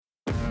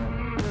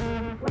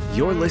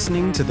You're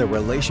listening to the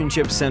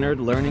Relationship Centered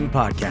Learning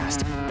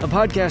Podcast, a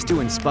podcast to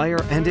inspire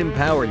and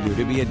empower you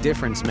to be a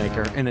difference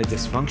maker in a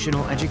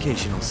dysfunctional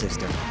educational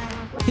system.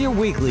 Hear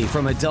weekly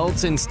from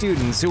adults and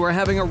students who are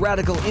having a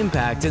radical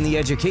impact in the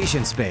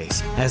education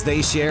space as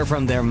they share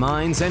from their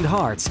minds and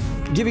hearts,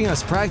 giving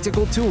us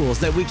practical tools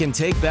that we can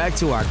take back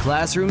to our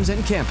classrooms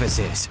and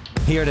campuses.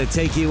 Here to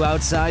take you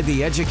outside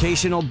the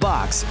educational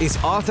box is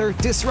author,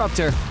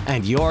 disruptor,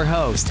 and your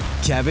host,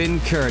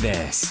 Kevin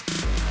Curtis.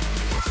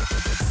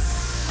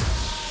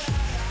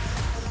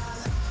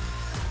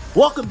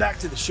 Welcome back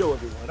to the show,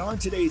 everyone. On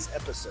today's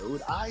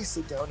episode, I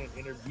sit down and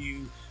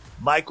interview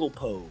Michael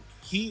Pogue.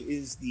 He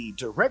is the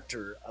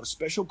Director of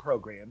Special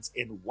Programs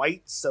in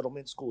White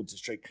Settlement School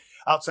District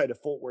outside of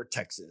Fort Worth,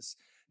 Texas.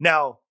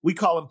 Now, we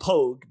call him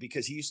Pogue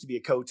because he used to be a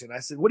coach, and I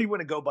said, what do you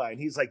want to go by? And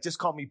he's like, just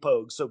call me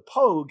Pogue. So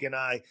Pogue and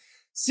I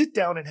sit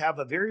down and have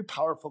a very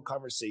powerful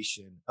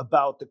conversation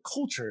about the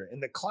culture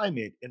and the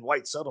climate in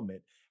White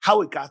Settlement,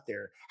 how it got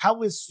there,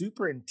 how his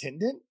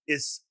superintendent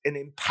is an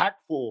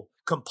impactful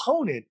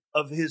component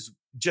of his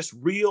just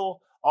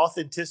real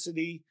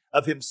authenticity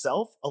of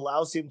himself,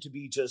 allows him to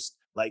be just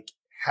like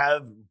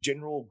have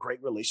general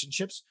great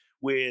relationships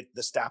with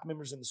the staff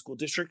members in the school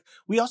district.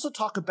 We also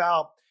talk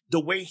about the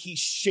way he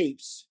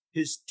shapes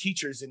his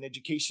teachers in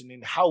education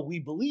and how we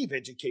believe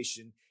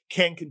education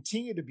can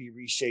continue to be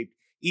reshaped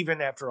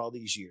even after all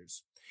these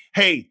years.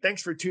 Hey,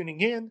 thanks for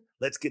tuning in.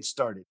 Let's get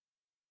started.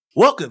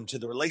 Welcome to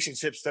the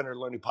Relationship Centered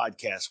Learning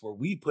Podcast, where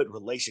we put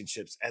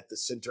relationships at the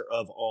center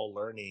of all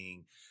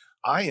learning.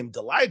 I am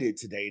delighted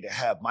today to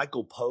have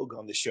Michael Pogue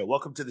on the show.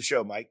 Welcome to the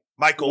show, Mike.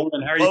 Michael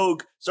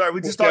Pogue. Sorry,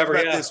 we just talked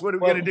about this. What are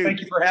we going to do?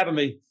 Thank you for having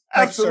me.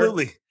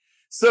 Absolutely.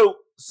 Thanks,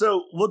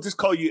 so we'll just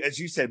call you, as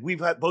you said,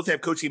 both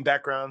have coaching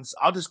backgrounds.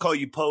 I'll just call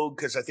you Pogue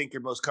because I think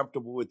you're most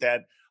comfortable with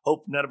that.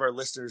 Hope none of our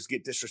listeners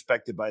get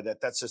disrespected by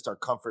that. That's just our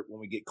comfort when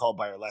we get called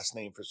by our last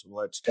name for so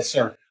much. Yes,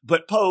 sir.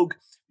 But Pogue,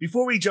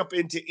 before we jump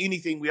into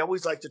anything, we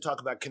always like to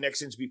talk about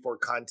connections before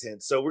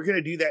content. So we're going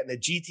to do that in a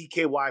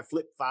GTKY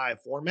Flip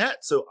 5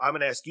 format. So I'm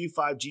going to ask you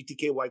 5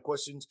 GTKY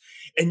questions,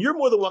 and you're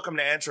more than welcome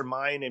to answer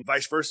mine and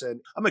vice versa.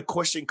 And I'm a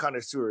question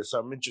connoisseur, so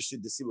I'm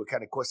interested to see what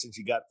kind of questions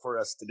you got for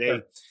us today.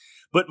 Sure.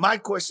 But my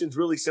question's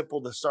really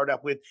simple to start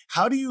out with.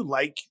 How do you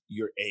like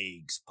your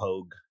eggs,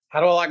 Pogue? How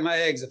do I like my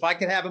eggs? If I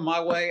could have them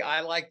my way, I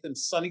like them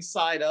sunny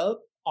side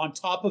up on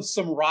top of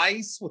some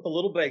rice with a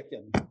little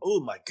bacon. Oh,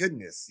 my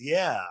goodness.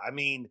 Yeah. I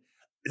mean,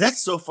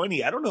 that's so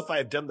funny. I don't know if I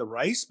have done the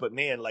rice, but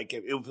man, like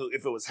if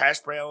it was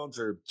hash browns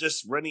or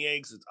just runny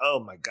eggs,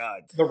 oh my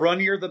God. The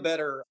runnier, the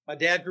better. My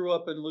dad grew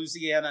up in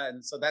Louisiana,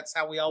 and so that's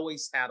how we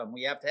always had them.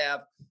 We have to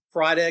have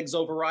fried eggs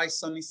over rice,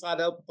 sunny side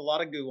up with a lot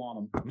of goo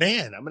on them.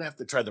 Man, I'm going to have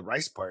to try the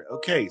rice part.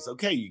 Okay. So,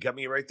 you got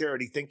me right there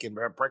already thinking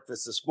about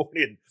breakfast this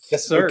morning.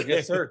 Yes, sir. Okay.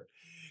 Yes, sir.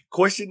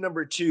 Question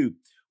number 2.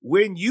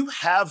 When you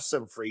have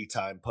some free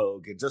time,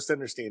 Pogue, and just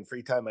understand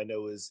free time I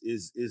know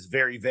is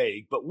very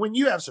vague, but when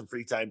you have some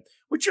free time,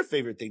 what's your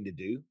favorite thing to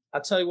do?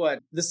 I'll tell you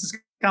what, this is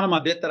kind of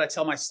my bit that I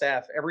tell my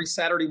staff. Every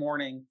Saturday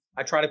morning,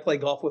 I try to play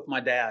golf with my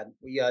dad.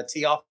 We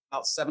tee off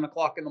about 7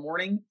 o'clock in the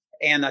morning,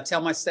 and I tell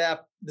my staff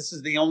this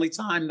is the only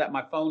time that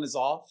my phone is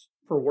off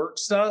for work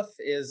stuff.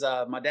 Is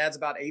my dad's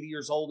about 80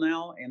 years old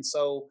now, and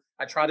so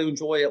I try to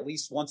enjoy at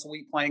least once a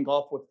week playing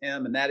golf with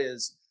him, and that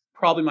is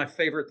probably my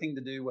favorite thing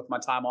to do with my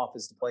time off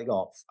is to play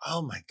golf.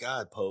 Oh my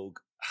God, Pogue.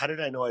 How did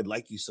I know I'd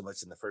like you so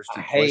much in the first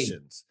 2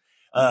 questions?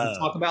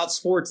 Talk about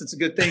sports. It's a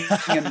good thing.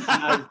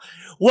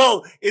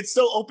 Well, it's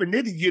so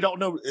open-ended. You don't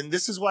know. And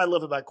this is what I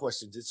love about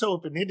questions. It's so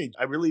open-ended.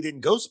 I really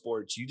didn't go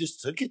sports. You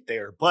just took it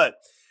there. But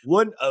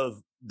one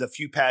of the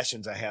few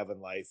passions I have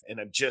in life, and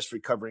I'm just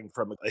recovering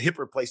from a hip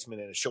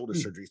replacement and a shoulder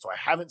surgery. So I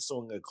haven't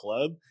swung a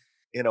club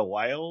in a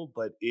while,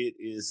 but it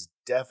is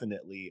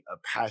definitely a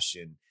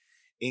passion.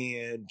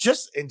 And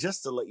just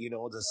to let you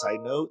know, as a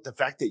side note, the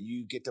fact that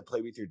you get to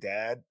play with your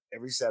dad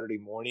every Saturday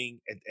morning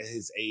at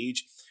his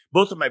age,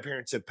 both of my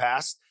parents have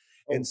passed.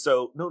 And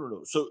so,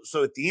 no.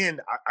 So at the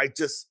end,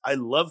 I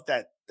love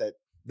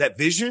that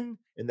vision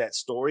and that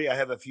story. I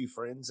have a few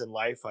friends in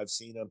life I've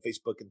seen on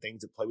Facebook and things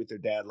that play with their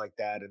dad like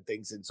that and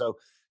things. And so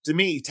to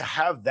me, to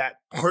have that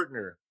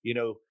partner,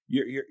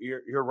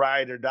 your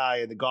ride or die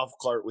in the golf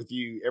cart with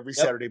you every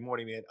Saturday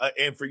morning, man.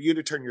 And for you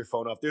to turn your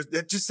phone off,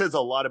 that just says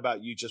a lot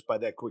about you just by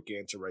that quick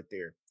answer right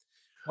there.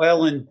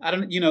 Well, and I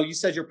don't, you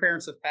said your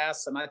parents have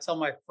passed, and I tell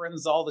my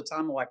friends all the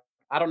time, like,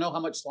 I don't know how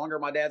much longer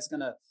my dad's going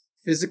to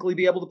physically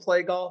be able to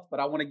play golf, but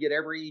I want to get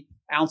every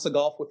ounce of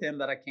golf with him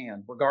that I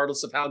can,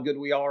 regardless of how good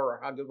we are or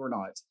how good we're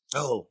not.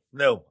 Oh,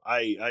 no,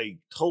 I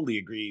totally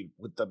agree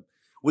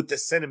with the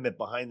sentiment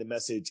behind the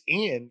message,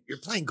 and you're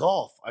playing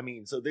golf. I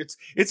mean, so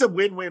it's a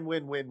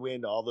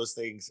win, all those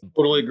things.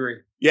 Totally agree.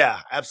 Yeah,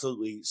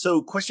 absolutely.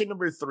 So question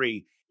number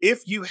 3,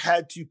 if you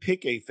had to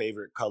pick a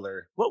favorite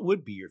color, what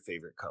would be your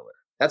favorite color?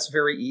 That's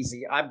very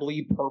easy. I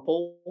bleed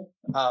purple.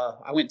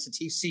 I went to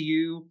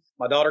TCU.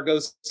 My daughter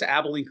goes to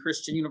Abilene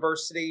Christian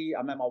University.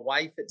 I met my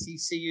wife at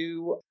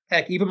TCU.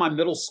 Heck, even my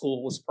middle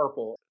school was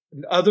purple.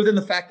 Other than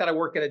the fact that I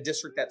work at a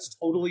district that's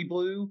totally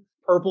blue,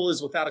 purple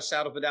is without a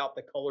shadow of a doubt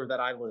the color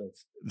that I live.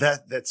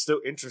 That's so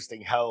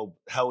interesting how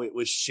it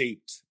was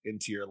shaped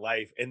into your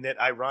life, and that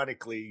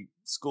ironically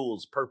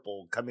schools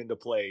purple come into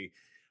play.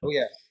 Oh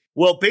yeah.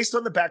 Well, based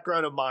on the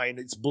background of mine,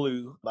 it's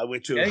blue. I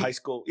went to a Okay. high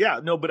school. Yeah,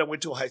 no, but I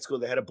went to a high school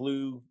that had a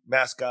blue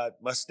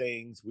mascot,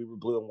 Mustangs. We were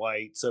blue and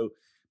white, so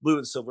blue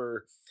and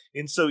silver.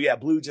 And so, yeah,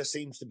 blue just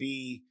seems to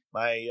be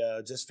my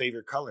just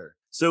favorite color.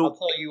 So I'll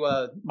tell you,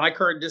 my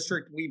current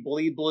district, we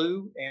bleed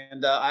blue,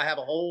 and I have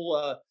a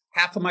whole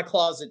half of my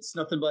closet's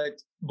nothing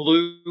but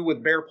blue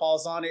with bear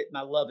paws on it, and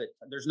I love it.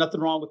 There's nothing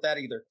wrong with that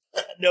either.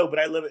 no, but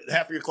I love it.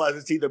 Half of your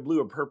closet's either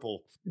blue or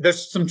purple.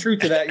 There's some truth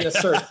to that,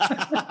 yes, sir.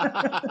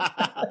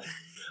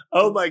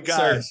 Oh my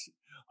gosh. Sir.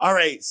 All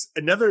right.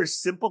 Another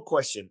simple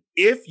question.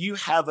 If you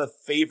have a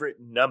favorite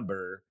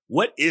number,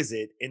 what is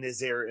it? And is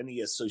there any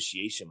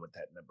association with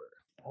that number?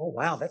 Oh,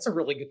 wow. That's a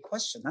really good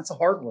question. That's a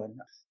hard one.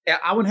 Yeah,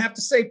 I would have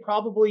to say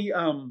probably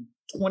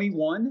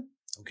 21.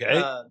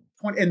 Okay.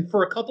 20, and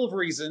for a couple of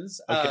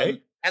reasons.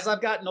 Okay. As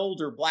I've gotten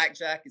older,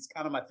 blackjack is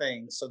kind of my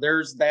thing. So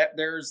there's that.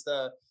 There's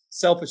the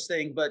selfish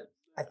thing.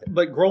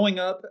 But growing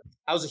up,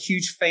 I was a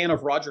huge fan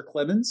of Roger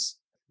Clemens.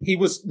 He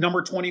was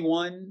number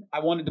 21. I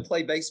wanted to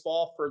play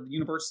baseball for the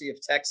University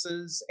of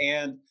Texas.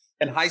 And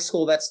in high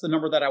school, that's the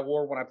number that I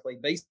wore when I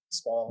played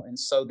baseball. And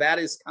so that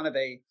is kind of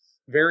a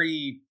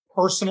very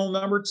personal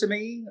number to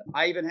me.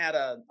 I even had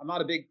I'm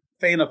not a big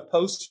fan of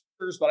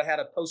posters, but I had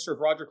a poster of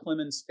Roger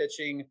Clemens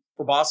pitching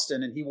for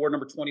Boston, and he wore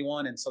number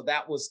 21. And so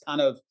that was kind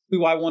of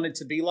who I wanted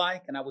to be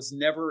like. And I was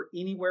never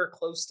anywhere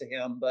close to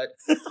him, but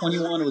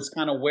 21 was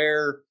kind of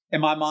where, in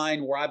my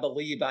mind, where I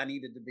believed I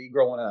needed to be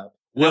growing up.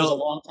 And that was a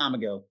long time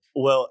ago.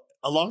 Well,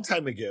 a long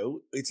time ago.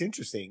 It's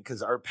interesting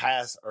because our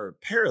paths are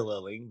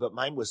paralleling, but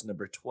mine was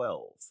number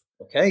 12.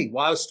 Okay.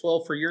 Why was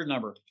 12 for your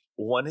number?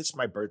 One, it's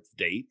my birth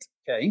date.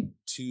 Okay.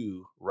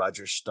 2,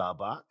 Roger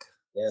Staubach.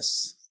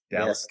 Yes.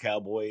 Dallas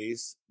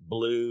Cowboys,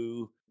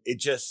 blue. It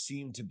just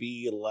seemed to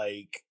be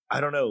like, I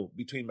don't know,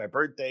 between my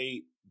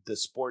birthday, the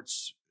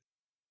sports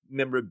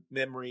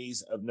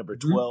memories of number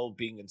 12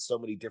 being in so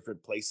many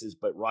different places,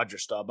 but Roger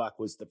Staubach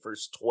was the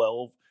first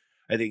 12,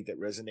 I think, that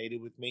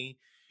resonated with me.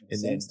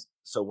 And then,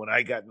 so when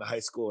I got into high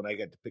school and I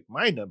got to pick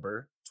my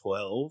number,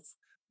 12,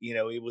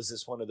 it was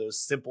just one of those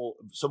simple,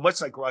 so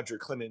much like Roger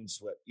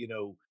Clemens,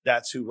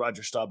 that's who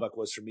Roger Staubach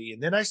was for me.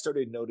 And then I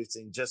started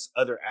noticing just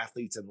other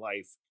athletes in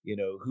life,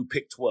 who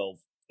picked 12.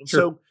 And Sure.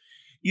 So,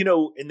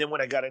 and then when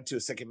I got into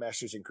a second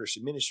master's in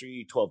Christian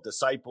ministry, 12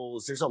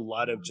 disciples, there's a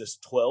lot of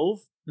just 12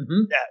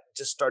 that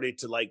just started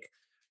to like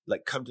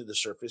come to the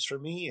surface for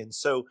me. And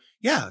so,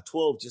 yeah,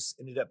 12 just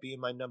ended up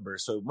being my number.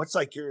 So much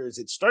like yours,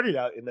 it started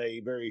out in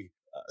a very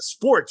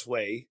sports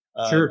way.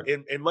 Sure.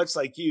 And much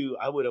like you,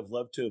 I would have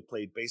loved to have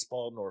played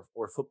baseball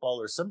or football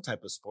or some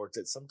type of sports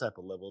at some type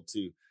of level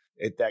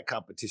at that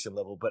competition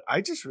level. But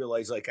I just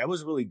realized I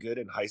was really good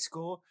in high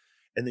school.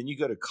 And then you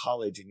go to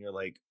college and you're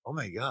like, oh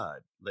my God,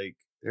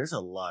 there's a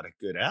lot of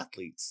good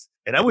athletes.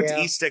 And I went to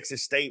East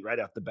Texas State right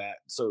off the bat.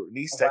 So in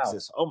East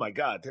Texas, oh my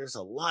God, there's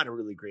a lot of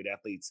really great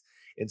athletes.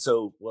 And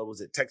so what was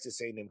it?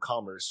 Texas A&M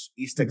Commerce,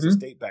 East Texas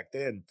State back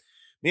then.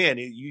 Man,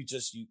 you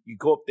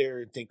go up there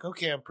and think,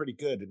 okay, I'm pretty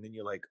good. And then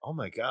you're like, oh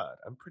my God,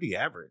 I'm pretty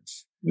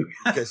average.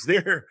 Because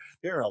there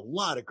are a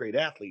lot of great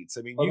athletes.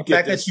 I mean, the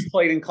fact that you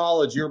played in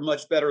college, you're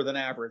much better than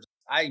average.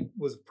 I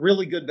was a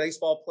really good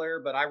baseball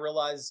player, but I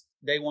realized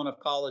day one of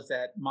college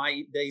that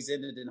my days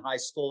ended in high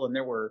school, and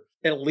there were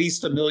at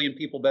least 1 million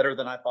people better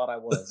than I thought I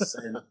was.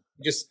 And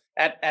just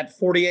at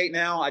 48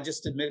 now, I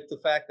just admit the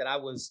fact that I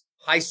was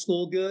high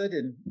school good,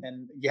 and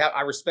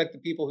I respect the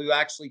people who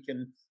actually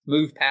can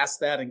move past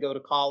that and go to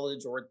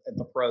college or at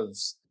the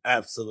pros.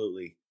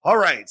 Absolutely. All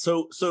right.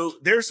 So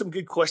there's some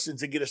good questions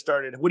to get us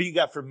started. What do you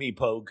got for me,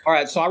 Pogue? All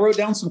right. So I wrote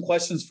down some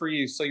questions for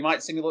you. So you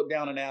might see me look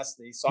down and ask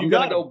these. So I'm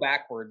going to go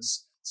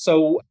backwards.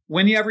 So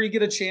whenever you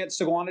get a chance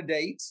to go on a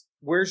date,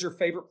 where's your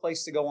favorite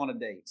place to go on a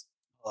date?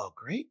 Oh,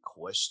 great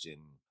question.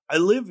 I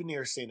live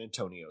near San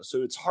Antonio,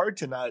 so it's hard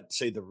to not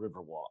say the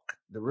Riverwalk.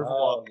 The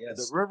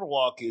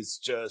Riverwalk is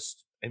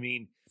just,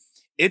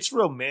 it's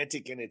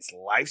romantic in its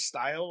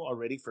lifestyle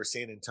already for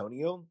San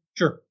Antonio.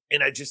 Sure.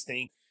 And I just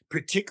think,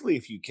 particularly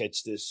if you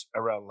catch this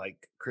around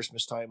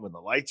Christmas time when the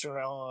lights are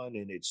on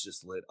and it's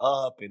just lit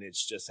up and it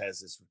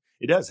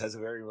has a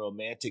very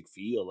romantic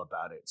feel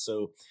about it.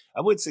 So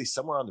I would say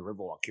somewhere on the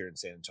Riverwalk here in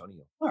San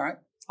Antonio. All right.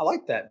 I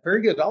like that.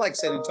 Very good. I like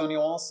San Antonio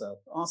also.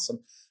 Awesome.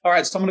 All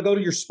right. So I'm going to go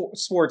to your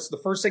sports. The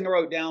first thing I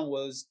wrote down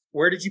was,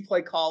 where did you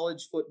play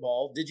college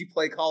football? Did you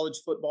play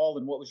college football,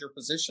 and what was your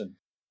position?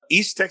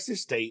 East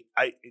Texas State,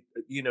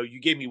 you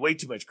gave me way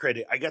too much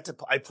credit.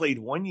 I played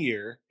 1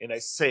 year, and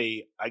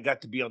I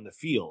got to be on the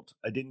field.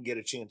 I didn't get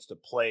a chance to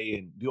play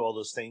and do all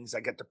those things.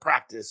 I got to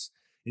practice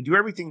and do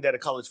everything that a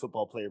college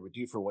football player would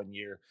do for 1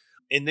 year.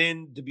 And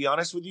then, to be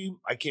honest with you,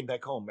 I came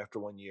back home after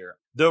 1 year.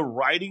 The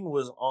writing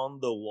was on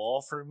the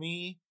wall for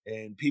me,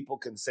 and people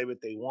can say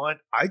what they want.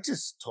 I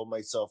just told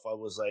myself, I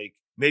was like,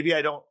 maybe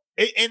I don't,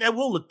 and I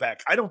will look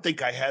back. I don't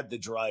think I had the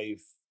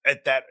drive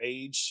at that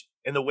age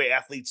and the way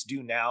athletes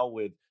do now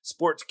with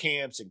sports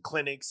camps and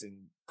clinics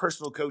and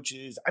personal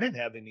coaches. I didn't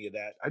have any of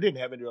that. I didn't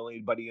have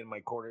anybody in my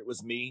corner. It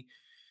was me.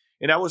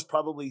 And I was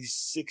probably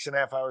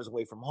 6.5 hours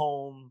away from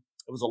home.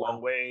 It was a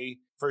long way,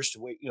 first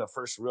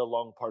real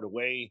long part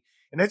away.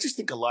 And I just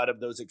think a lot of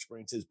those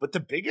experiences, but the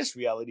biggest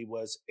reality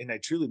was, and I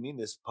truly mean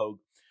this, Pogue,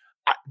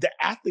 the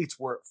athletes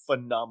were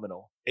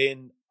phenomenal.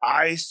 And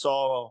I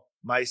saw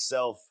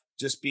myself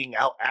just being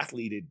out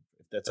athleted,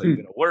 if that's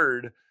even a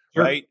word,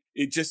 Sure. right?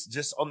 It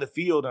just on the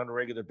field on a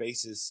regular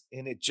basis.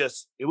 And it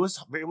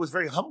was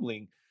very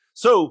humbling.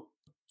 So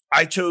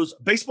I chose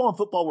baseball and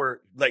football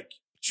were like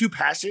two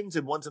passions,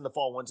 and one's in the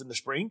fall, one's in the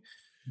spring.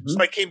 Mm-hmm.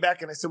 So I came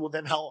back and I said, well,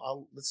 then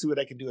let's see what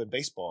I can do in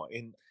baseball.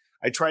 And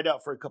I tried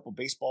out for a couple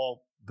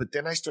baseball, but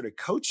then I started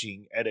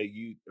coaching at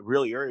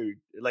really early.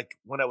 Like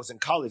when I was in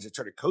college, I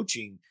started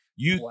coaching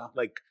youth,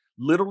 like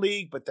little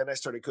league, but then I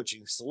started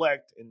coaching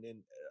select and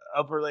then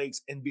upper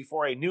leagues. And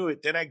before I knew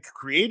it, then I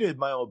created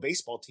my own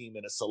baseball team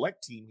and a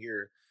select team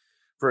here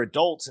for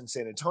adults in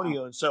San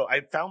Antonio. And so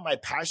I found my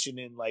passion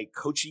in like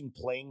coaching,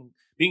 playing,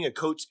 being a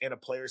coach and a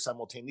player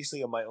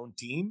simultaneously on my own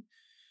team.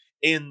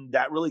 And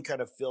that really kind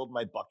of filled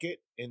my bucket.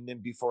 And then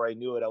before I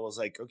knew it, I was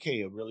like,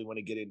 okay, I really want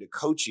to get into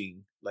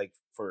coaching, like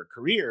for a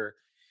career.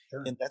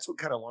 Sure. And that's what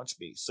kind of launched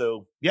me.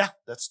 So yeah,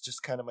 that's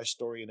just kind of my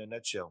story in a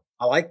nutshell.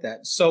 I like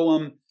that.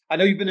 So I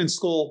know you've been in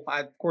school.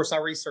 Of course, I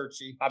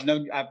researched you. I've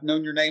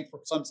known your name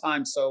for some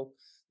time. So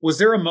was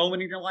there a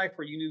moment in your life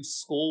where you knew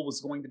school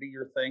was going to be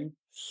your thing?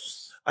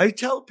 I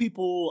tell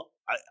people,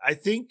 I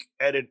think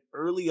at an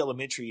early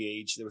elementary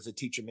age, there was a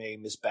teacher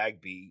named Miss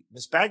Bagby.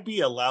 Miss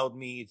Bagby allowed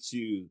me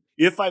to,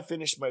 if I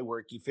finished my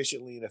work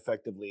efficiently and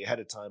effectively ahead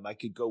of time, I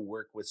could go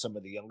work with some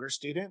of the younger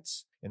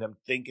students. And I'm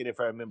thinking, if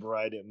I remember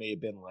right, it may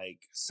have been like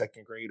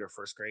second grade or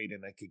first grade,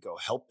 and I could go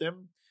help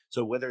them.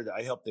 So whether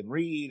I helped them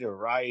read or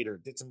write or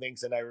did some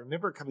things, and I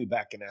remember coming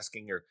back and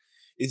asking her,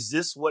 is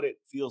this what it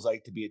feels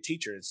like to be a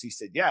teacher? And she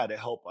said, yeah, to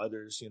help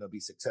others, be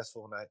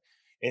successful.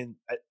 And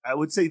I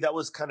would say that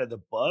was kind of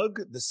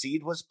the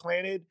seed was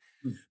planted,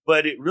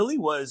 but it really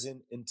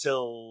wasn't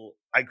until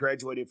I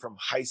graduated from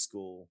high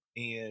school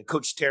and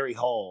Coach Terry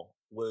Hall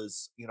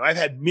was, I've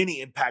had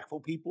many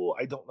impactful people.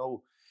 I don't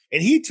know.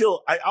 And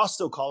I'll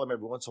still call him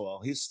every once in a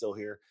while. He's still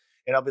here.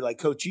 And I'll be like,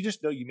 Coach, you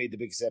just know you made the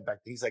biggest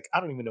impact. He's like, I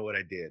don't even know what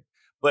I did,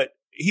 but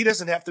he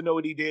doesn't have to know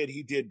what he did.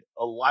 He did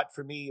a lot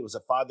for me. He was a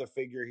father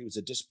figure. He was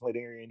a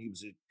disciplinarian. He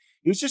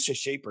was just a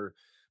shaper.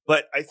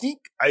 But I think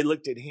I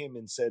looked at him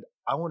and said,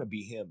 I want to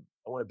be him.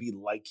 I want to be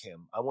like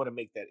him. I want to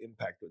make that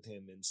impact with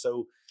him. And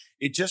so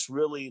it just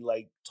really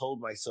like told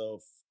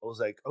myself, I was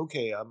like,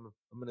 okay, I'm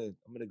going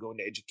to go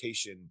into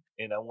education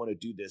and I want to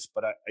do this.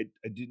 But I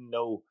didn't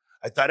know.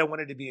 I thought I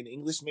wanted to be an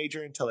English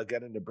major until I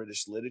got into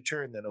British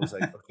literature. And then I was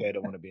like, okay, I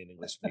don't want to be an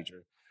English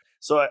major.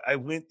 So I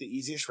went the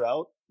easiest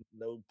route,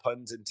 no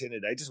puns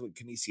intended. I just went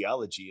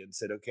kinesiology and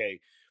said, okay.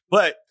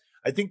 But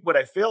I think what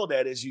I failed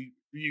at is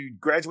you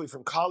graduate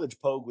from college,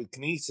 Pogue, with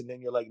kines, and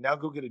then you're like, now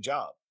go get a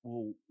job.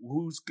 Well,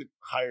 who's good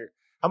hire?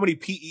 How many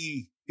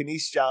PE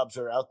kines jobs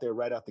are out there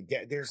right out the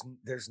gate?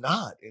 There's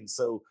not. And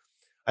so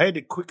I had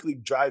to quickly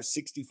drive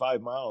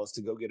 65 miles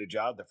to go get a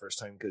job the first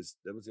time because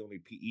that was the only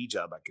PE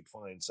job I could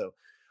find. So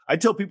I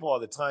tell people all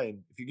the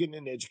time, if you're getting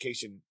into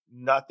education,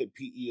 not that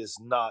PE is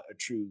not a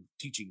true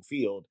teaching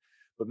field,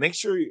 but make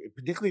sure,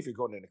 particularly if you're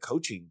going into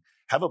coaching,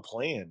 have a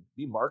plan,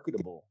 be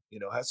marketable,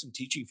 have some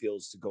teaching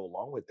fields to go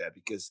along with that.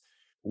 Because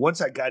once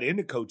I got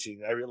into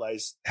coaching, I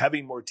realized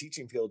having more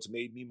teaching fields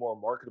made me more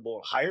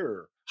marketable and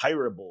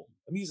hireable.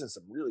 I'm using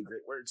some really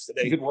great words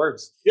today. Good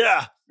words.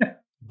 Yeah.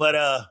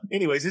 But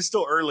anyways, it's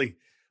still early.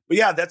 But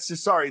yeah, that's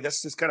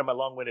just kind of my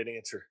long-winded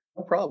answer.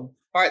 No problem.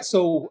 All right.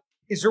 So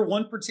is there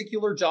one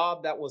particular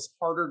job that was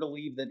harder to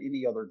leave than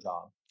any other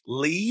job?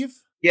 Leave?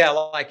 Yeah.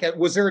 Like,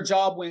 was there a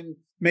job when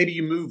maybe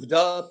you moved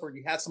up or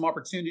you had some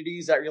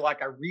opportunities that you're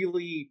like, I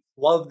really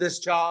love this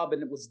job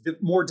and it was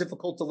more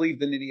difficult to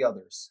leave than any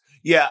others?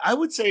 Yeah, I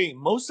would say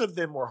most of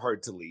them were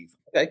hard to leave.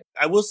 Okay.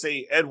 I will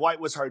say Ed White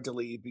was hard to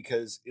leave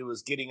because it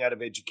was getting out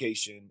of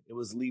education. It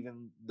was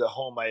leaving the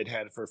home I had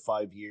had for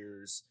 5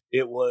 years.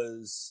 It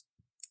was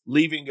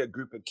leaving a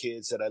group of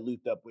kids that I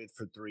looped up with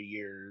for 3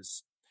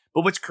 years.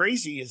 But what's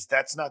crazy is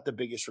that's not the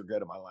biggest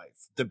regret of my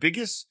life. The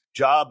biggest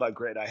job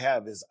regret I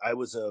have is I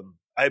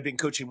had been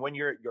coaching 1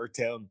 year at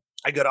Yorktown.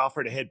 I got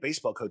offered a head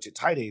baseball coach at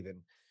Tidehaven.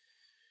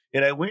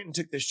 And I went and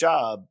took this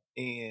job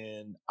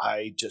and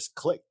I just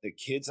clicked. The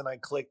kids and I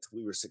clicked.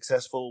 We were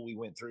successful. We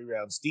went 3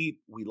 rounds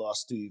deep. We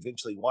lost to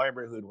eventually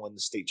Weimar, who had won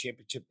the state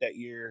championship that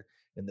year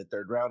in the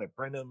 3rd round at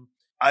Brenham.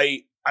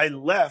 I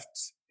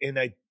left and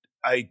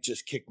I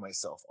just kicked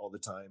myself all the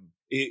time.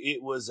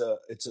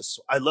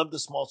 I love the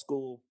small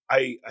school.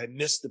 I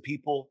miss the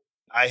people.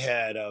 I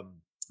had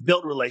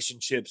built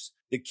relationships.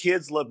 The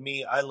kids love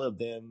me. I love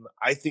them.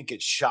 I think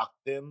it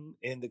shocked them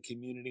in the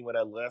community when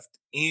I left.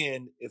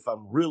 And if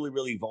I'm really,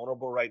 really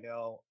vulnerable right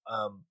now,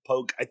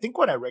 Poke, I think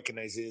what I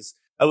recognize is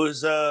I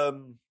was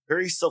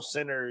very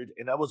self-centered,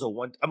 and I'm a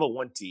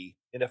 1T.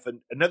 And if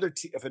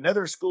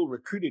another school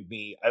recruited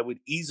me, I would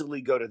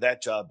easily go to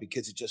that job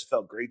because it just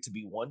felt great to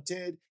be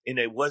wanted.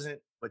 And I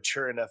wasn't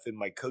mature enough in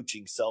my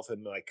coaching self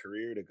and my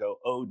career to go,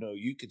 oh no,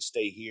 you could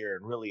stay here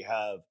and really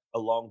have a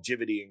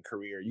longevity in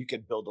career. You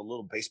can build a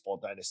little baseball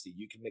dynasty.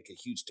 You can make a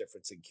huge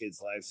difference in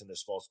kids' lives in a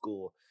small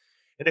school.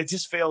 And I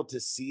just failed to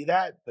see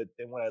that. But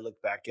then when I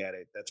look back at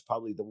it, that's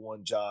probably the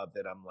one job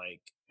that I'm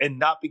like, and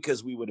not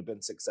because we would have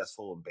been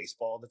successful in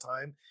baseball all the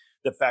time,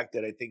 the fact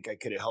that I think I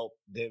could have helped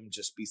them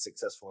just be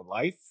successful in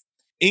life.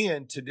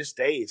 And to this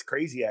day, it's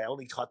crazy. I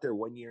only taught there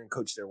 1 year and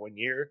coached there 1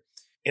 year.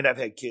 And I've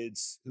had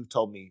kids who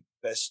told me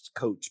best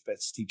coach,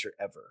 best teacher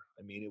ever.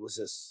 I mean, it was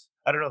just,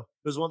 I don't know.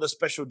 It was one of those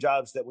special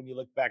jobs that when you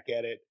look back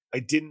at it, I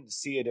didn't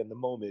see it in the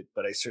moment,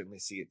 but I certainly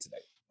see it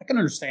today. I can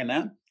understand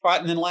that. All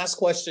right. And then last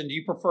question, do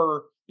you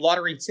prefer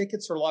lottery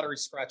tickets or lottery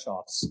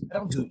scratch-offs? I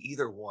don't do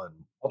either one.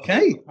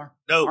 Okay.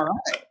 No. All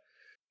right.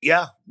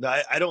 Yeah, no,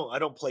 I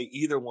don't play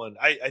either one.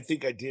 I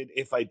think I did.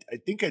 I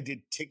think I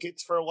did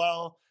tickets for a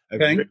while. I've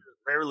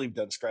rarely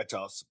done scratch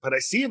offs, but I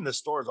see in the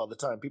stores all the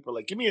time. People are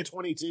like, give me a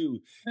 22,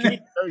 give me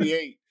a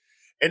 38.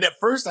 And at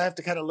first I have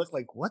to kind of look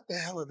like, what the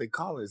hell are they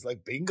calling? Is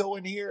like bingo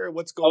in here?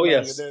 What's going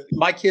on? Yes.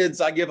 My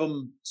kids, I give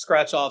them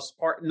scratch offs.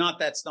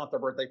 That's not their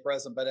birthday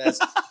present, but as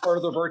part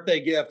of their birthday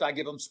gift, I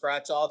give them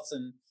scratch offs.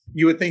 And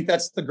you would think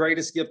that's the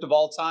greatest gift of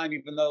all time,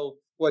 even though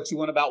you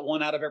win about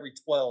 1 out of every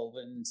 12.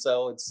 And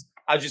so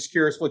I was just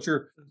curious what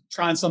you're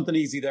trying something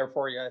easy there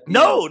for you.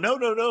 No.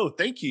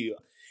 Thank you.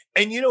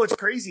 And what's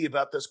crazy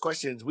about those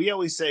questions? We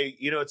always say,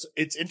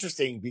 it's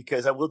interesting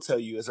because I will tell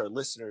you, as our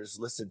listeners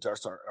listen to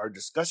our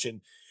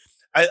discussion,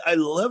 I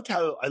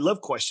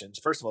love questions.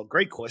 First of all,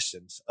 great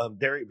questions.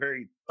 Very,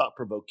 very thought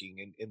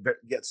provoking and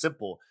yet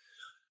simple.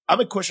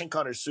 I'm a question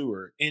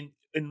connoisseur, and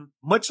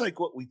much like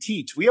what we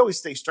teach, we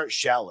always say start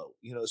shallow.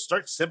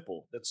 Start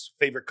simple. That's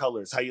favorite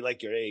colors, how you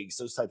like your eggs,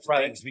 those types of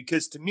things.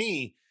 Because to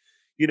me,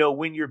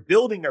 when you're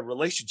building a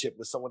relationship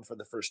with someone for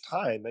the first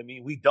time, I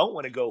mean, we don't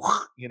want to go,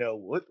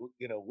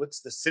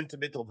 what's the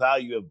sentimental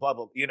value of blah,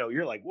 blah,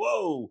 you're like,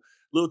 whoa,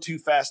 a little too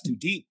fast, too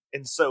deep.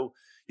 And so,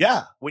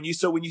 yeah, when you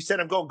said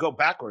I'm going to go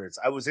backwards,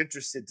 I was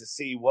interested to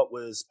see what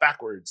was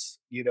backwards,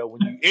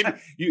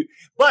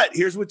 but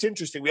here's what's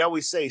interesting. We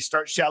always say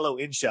start shallow,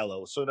 end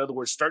shallow. So in other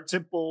words, start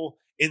simple,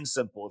 end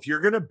simple. If you're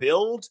going to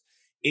build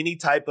any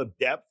type of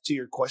depth to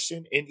your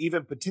question and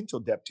even potential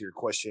depth to your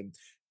question,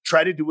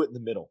 try to do it in the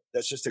middle.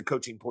 That's just a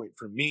coaching point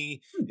for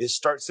me is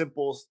start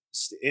simple,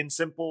 end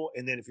simple.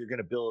 And then if you're going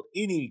to build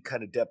any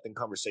kind of depth in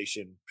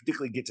conversation,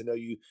 particularly get to know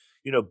you,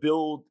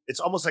 build, it's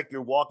almost like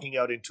you're walking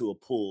out into a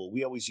pool.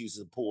 We always use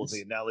the pool as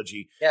the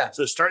analogy. Yeah.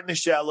 So start in the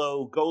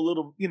shallow, go a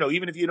little,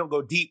 even if you don't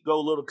go deep, go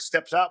a little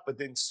steps out, but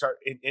then start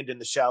and end in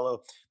the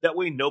shallow. That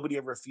way, nobody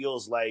ever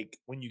feels like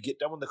when you get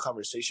done with the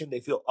conversation, they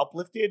feel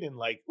uplifted and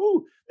like,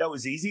 whoo, that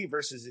was easy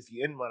versus if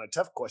you end on a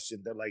tough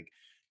question, they're like,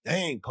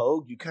 dang,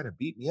 Pogue, you kind of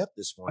beat me up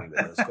this morning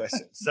with those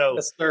questions. So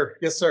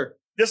Yes, sir.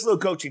 Just a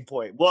little coaching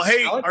point. Well,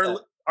 hey,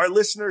 our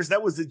listeners,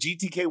 that was the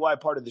GTKY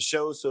part of the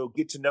show. So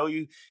get to know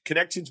you.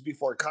 Connections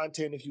before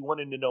content. If you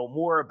wanted to know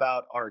more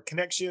about our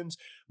connections,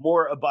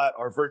 more about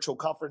our virtual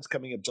conference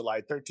coming up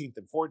July 13th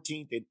and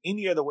 14th, and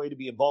any other way to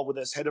be involved with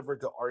us, head over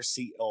to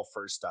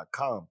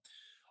rclfirst.com.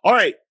 All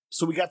right.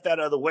 So we got that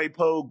out of the way,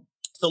 Pogue.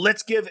 So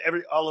let's give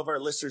all of our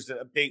listeners an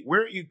update.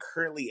 Where are you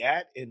currently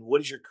at, and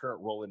what is your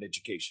current role in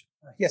education?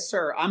 Yes,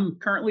 sir. I'm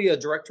currently a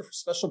director for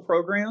special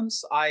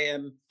programs. I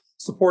am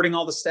supporting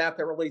all the staff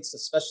that relates to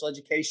special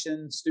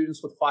education,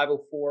 students with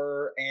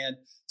 504 and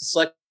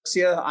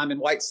dyslexia. I'm in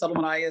White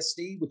Settlement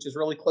ISD, which is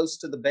really close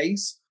to the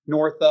base,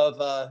 north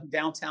of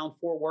downtown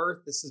Fort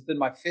Worth. This has been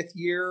my 5th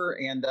year,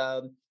 and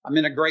I'm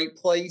in a great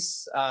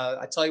place.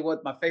 I tell you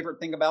what, my favorite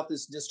thing about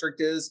this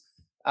district is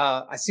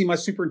I see my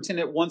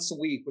superintendent once a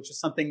week, which is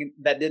something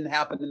that didn't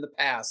happen in the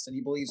past. And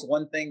he believes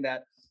one thing,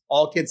 that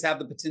all kids have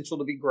the potential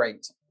to be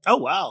great. Oh,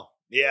 wow.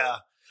 Yeah.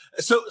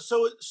 So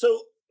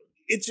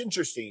it's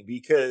interesting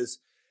because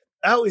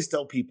I always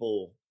tell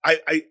people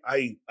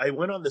I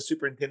went on the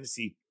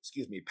superintendency,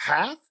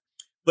 path,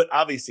 but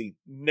obviously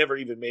never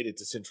even made it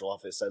to central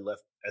office. I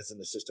left as an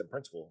assistant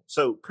principal.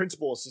 So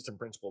assistant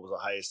principal was the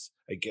highest,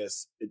 I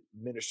guess,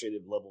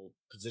 administrative level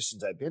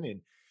positions I've been in.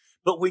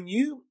 But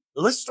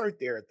let's start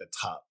there at the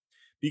top,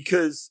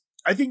 because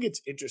I think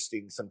it's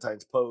interesting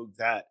sometimes, Pogue,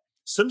 that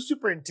some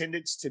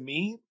superintendents, to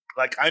me,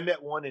 like I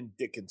met one in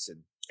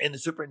Dickinson, and the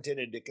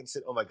superintendent in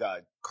Dickinson, oh my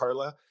God,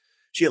 Carla,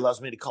 she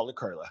allows me to call her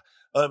Carla.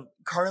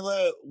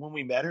 Carla, when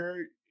we met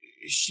her,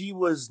 she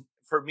was,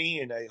 for me,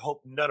 and I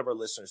hope none of our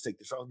listeners take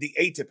this wrong, the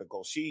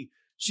atypical. She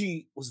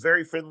was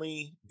very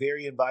friendly,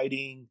 very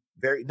inviting,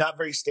 not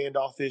very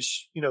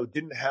standoffish,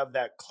 didn't have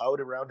that cloud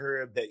around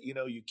her that,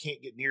 you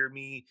can't get near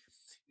me.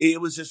 It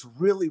was just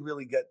really,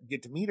 really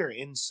get to meet her.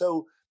 And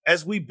so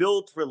as we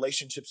built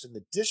relationships in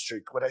the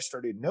district, what I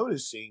started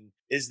noticing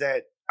is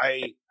that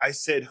I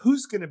said,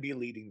 who's going to be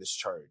leading this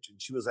charge?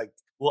 And she was like,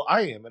 well,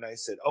 I am. And I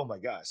said, oh my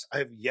gosh, I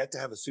have yet to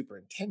have a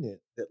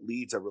superintendent that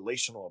leads a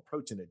relational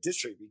approach in a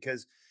district,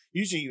 because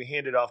usually you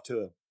hand it off to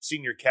a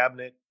senior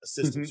cabinet,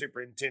 assistant Mhm.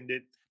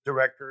 superintendent,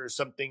 director or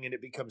something, and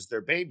it becomes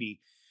their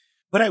baby.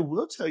 But I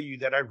will tell you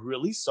that I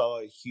really saw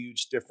a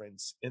huge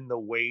difference in the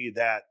way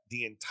that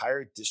the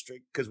entire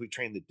district, because we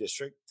trained the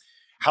district,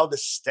 how the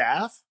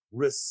staff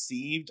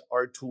received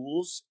our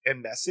tools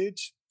and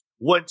message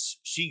once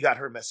she got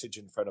her message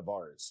in front of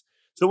ours.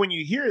 So when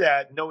you hear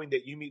that, knowing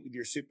that you meet with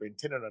your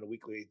superintendent on a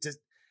weekly, just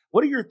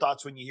what are your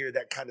thoughts when you hear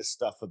that kind of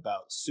stuff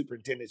about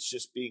superintendents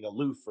just being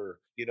aloof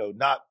or,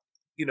 not,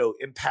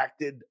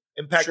 impacting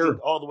Sure.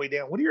 all the way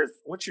down?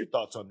 What's your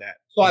thoughts on that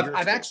So in I've your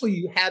I've experience?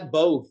 actually had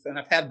both, and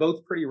I've had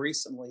both pretty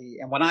recently.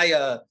 And when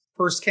I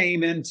first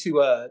came into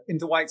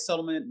White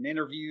Settlement and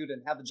interviewed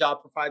and had the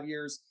job for 5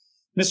 years,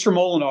 Mr.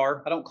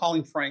 Molinar, I don't call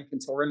him Frank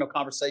until we're in a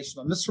conversation,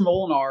 but Mr.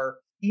 Molinar,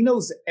 he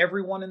knows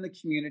everyone in the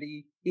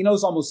community. He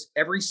knows almost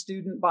every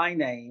student by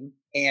name,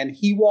 and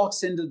he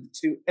walks into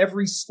to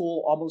every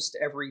school almost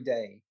every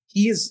day.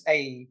 He is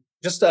a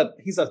just a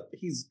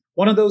he's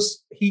one of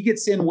those. He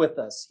gets in with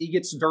us. He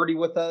gets dirty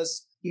with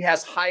us. He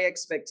has high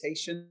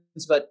expectations,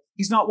 but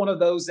he's not one of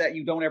those that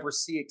you don't ever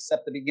see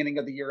except the beginning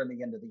of the year and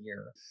the end of the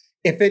year.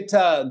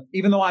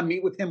 Even though I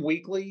meet with him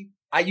weekly,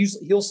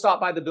 he'll stop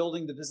by the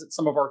building to visit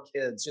some of our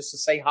kids just to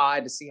say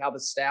hi, to see how the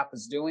staff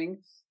is doing.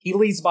 He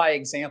leads by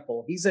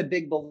example. He's a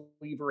big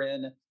believer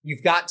in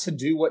you've got to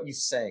do what you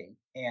say.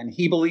 And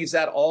he believes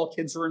that all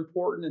kids are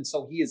important. And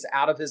so he is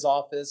out of his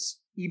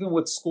office, even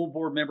with school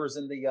board members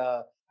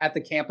at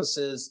the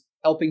campuses,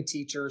 helping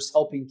teachers,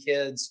 helping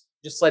kids,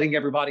 just letting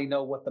everybody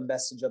know what the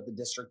message of the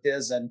district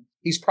is. And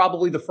he's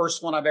probably the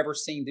first one I've ever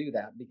seen do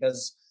that,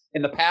 because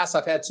in the past,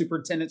 I've had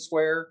superintendents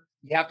where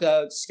you have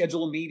to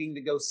schedule a meeting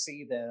to go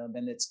see them,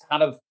 and it's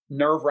kind of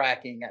nerve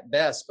wracking at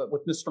best. But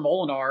with Mr.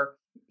 Molinar,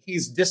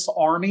 he's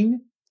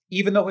disarming,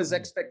 even though his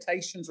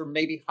expectations are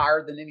maybe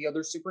higher than any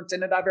other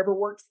superintendent I've ever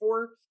worked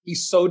for.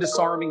 He's so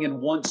disarming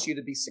and wants you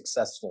to be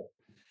successful.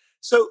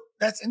 So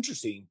that's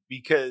interesting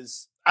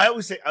because I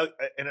always say,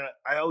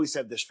 I always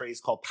have this phrase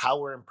called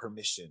power and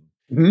permission.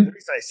 And the Mhm.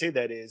 reason I say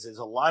that is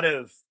a lot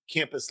of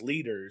campus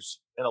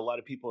leaders and a lot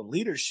of people in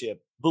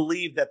leadership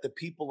believe that the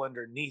people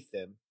underneath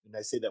them, and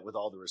I say that with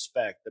all the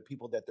respect, the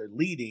people that they're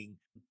leading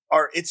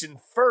it's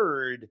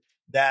inferred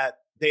that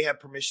they have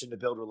permission to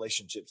build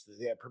relationships, that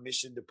they have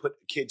permission to put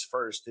kids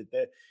first,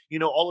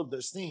 all of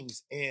those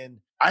things.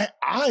 And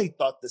I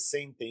thought the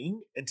same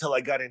thing until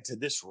I got into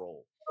this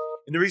role.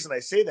 And the reason I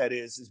say that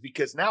is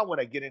because now when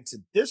I get into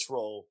this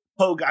role,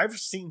 Pogue, I've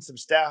seen some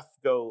staff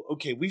go,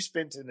 okay, we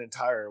spent an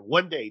entire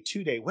 1 day,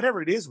 2 day,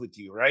 whatever it is with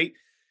you, right?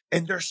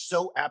 And they're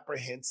so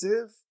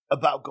apprehensive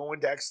about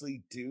going to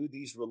actually do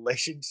these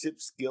relationship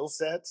skill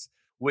sets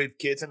with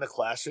kids in the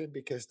classroom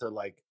because they're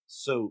like,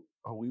 so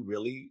are we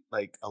really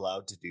like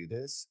allowed to do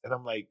this? And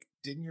I'm like,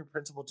 didn't your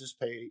principal just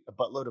pay a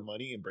buttload of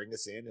money and bring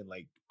us in and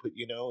like put,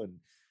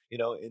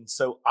 and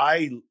so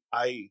I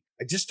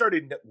just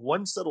started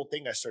one subtle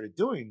thing I started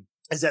doing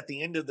is at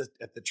the end of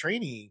the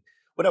training,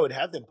 what I would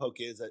have them poke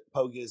is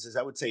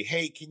I would say,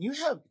 hey, can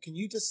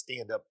you just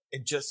stand up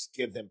and just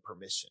give them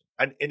permission?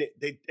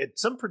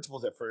 Some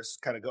principals at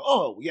first kind of go,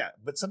 oh yeah,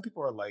 but some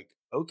people are like,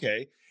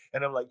 okay,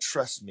 and I'm like,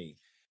 trust me,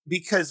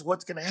 because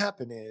what's going to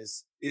happen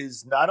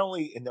is not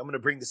only, and I'm going to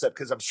bring this up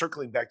because I'm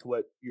circling back to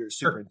what your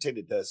Sure.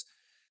 superintendent does.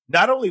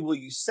 Not only will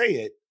you say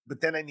it,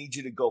 but then I need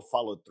you to go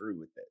follow through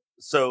with it.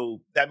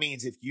 So that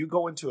means if you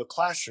go into a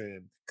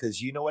classroom,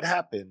 because you know what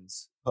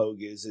happens,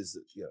 Pogue, is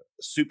a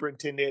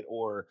superintendent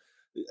or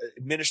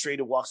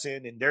administrator walks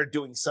in and they're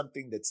doing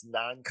something that's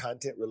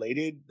non-content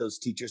related, those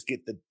teachers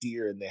get the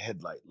deer in the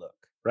headlight look,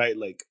 right?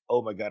 Like,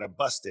 oh my God, I'm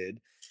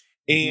busted.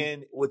 Mhm.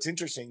 And what's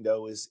interesting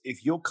though is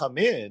if you'll come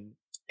in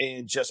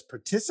and just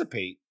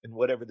participate in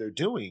whatever they're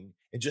doing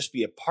and just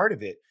be a part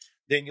of it,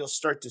 then you'll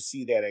start to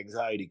see that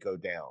anxiety go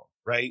down,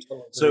 right?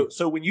 Totally So agree.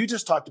 so when you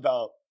just talked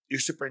about your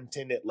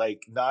superintendent,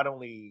 like not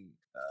only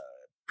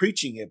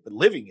preaching it but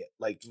living it,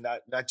 like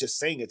not just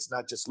saying it's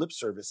not just lip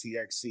service. He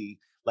actually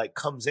like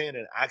comes in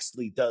and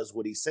actually does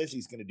what he says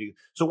he's going to do.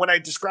 So when I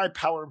describe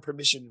power and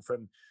permission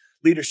from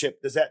leadership,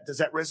 does that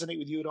resonate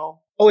with you at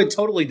all? Oh, it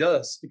totally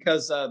does.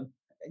 Because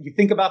you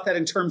think about that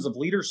in terms of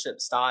leadership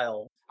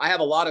style. I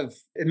have a lot of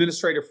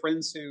administrative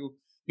friends who,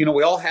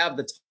 we all have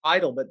the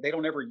title, but they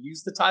don't ever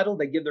use the title.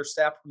 They give their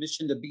staff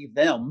permission to be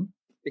them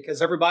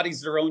because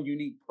everybody's their own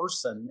unique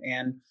person.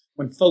 And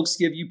when folks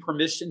give you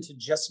permission to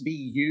just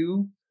be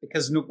you,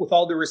 because with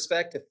all due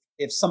respect,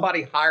 if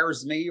somebody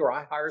hires me or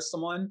I hire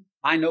someone,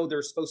 I know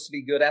they're supposed to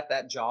be good at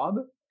that job.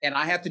 And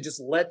I have to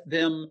just let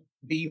them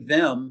be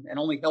them and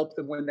only help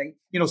them when they,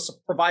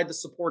 provide the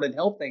support and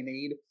help they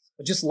need,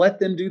 but just let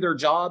them do their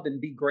job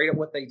and be great at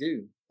what they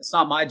do. It's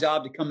not my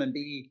job to come and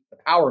be the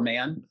power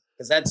man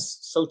because that's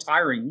so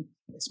tiring.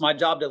 It's my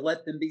job to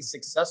let them be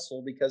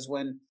successful because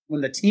when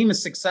the team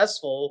is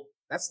successful,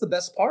 that's the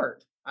best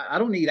part. I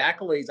don't need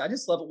accolades. I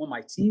just love it when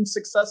my team's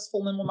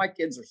successful and when my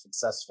kids are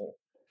successful.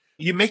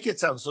 You make it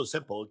sound so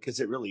simple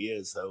because it really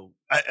is, though.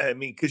 I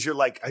mean, because you're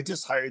like, I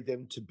just hired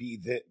them to be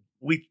the.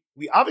 We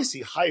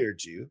obviously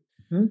hired you.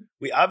 Mhm.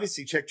 We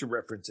obviously checked your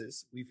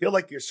references. We feel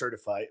like you're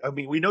certified. I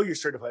mean, we know you're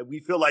certified. We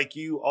feel like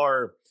you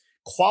are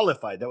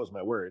qualified. That was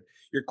my word.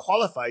 You're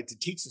qualified to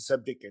teach the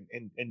subject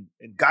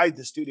and guide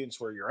the students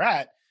where you're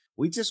at.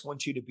 We just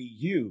want you to be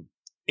you.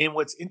 And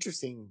what's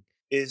interesting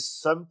is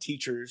some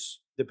teachers,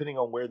 depending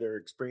on where their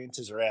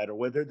experiences are at or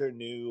whether they're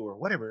new or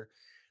whatever,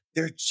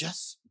 they're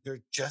just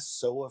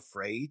so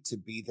afraid to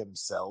be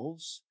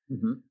themselves.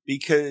 Mm-hmm.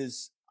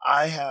 Because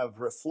I have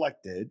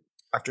reflected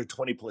after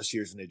 20 plus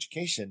years in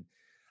education,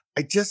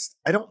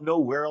 I don't know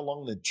where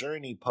along the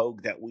journey,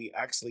 Pogue, that we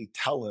actually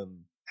tell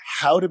them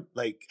how to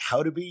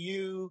be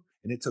you,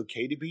 and it's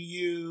okay to be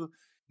you.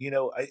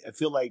 I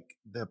feel like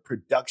the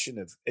production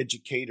of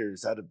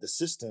educators out of the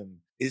system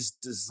is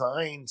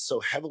designed so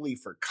heavily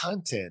for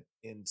content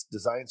and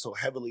designed so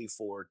heavily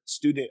for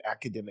student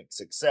academic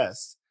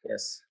success.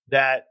 Yes.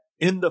 That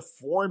in the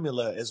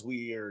formula, as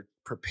we are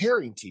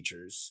preparing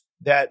teachers,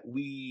 that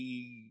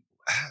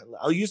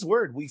I'll use the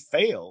word, we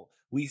fail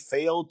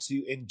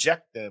to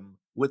inject them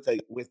with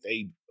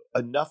a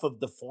enough of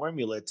the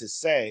formula to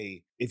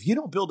say, if you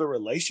don't build a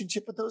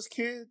relationship with those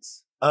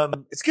kids,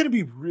 it's going to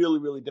be really,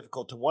 really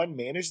difficult to, one,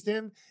 manage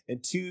them,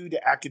 and two,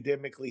 to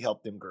academically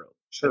help them grow.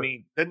 Sure. I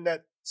mean, doesn't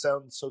that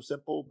sound so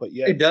simple? But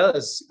yeah, it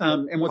does.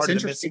 And what's part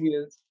of the interesting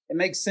is it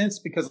makes sense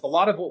because a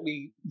lot of what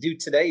we do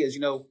today is,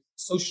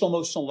 social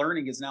emotional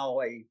learning is now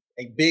a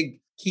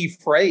big key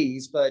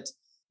phrase. But,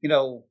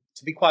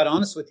 to be quite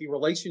honest with you,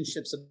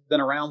 relationships have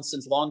been around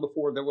since long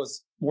before there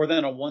was more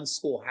than a one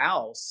school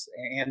house.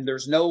 And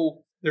there's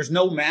no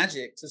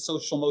magic to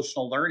social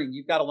emotional learning.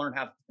 You've got to learn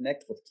how to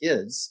connect with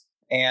kids.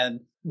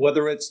 And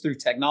whether it's through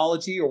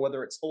technology or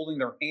whether it's holding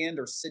their hand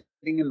or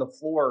sitting in the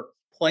floor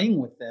playing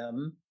with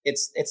them,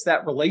 it's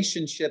that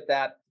relationship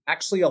that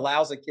actually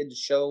allows a kid to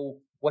show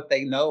what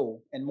they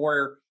know and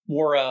more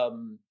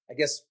I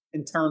guess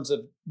in terms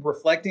of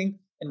reflecting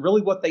and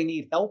really what they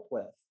need help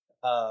with.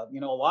 A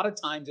lot of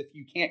times if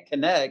you can't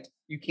connect,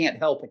 you can't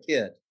help a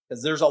kid,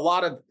 because there's a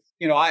lot of,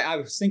 I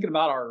was thinking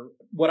about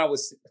what I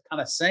was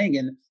kind of saying.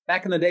 And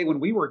back in the day when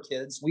we were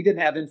kids, we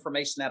didn't have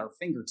information at our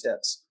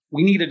fingertips.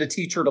 We needed a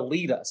teacher to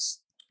lead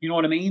us. You know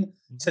what I mean?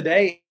 Mm-hmm.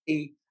 Today,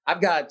 in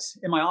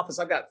my office,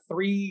 I've got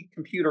 3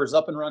 computers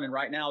up and running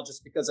right now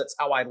just because that's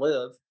how I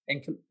live.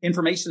 And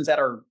information's at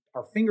our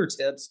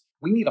fingertips.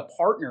 We need a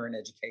partner in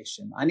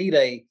education. I need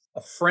a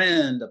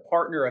friend, a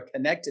partner, a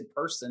connected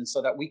person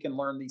so that we can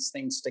learn these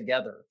things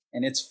together.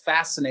 And it's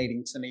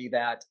fascinating to me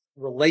that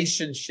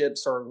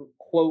relationships are,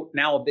 quote,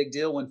 now a big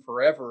deal when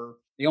forever.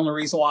 The only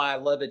reason why I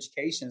love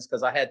education is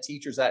because I had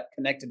teachers that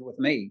connected with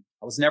me.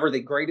 I was never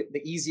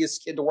the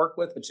easiest kid to work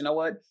with, but you know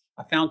what?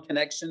 I found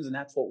connections, and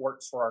that's what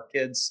works for our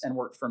kids and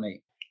worked for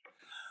me.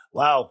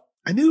 Wow.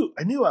 I knew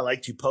I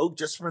liked you, Pogue,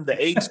 just from the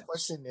eggs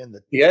question and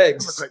the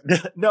eggs.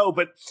 No,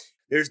 but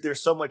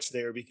there's so much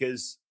there,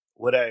 because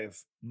what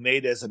I've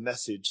made as a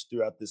message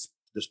throughout this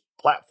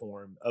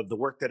platform of the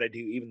work that I do,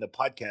 even the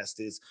podcast,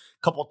 is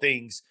a couple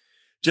things.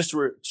 Just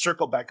to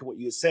circle back to what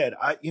you said,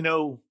 I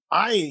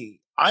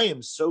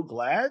am so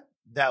glad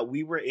that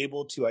we were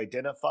able to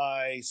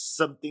identify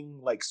something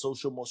like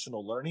social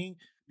emotional learning,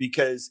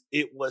 because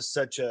it was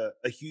such a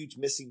huge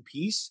missing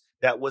piece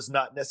that was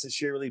not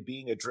necessarily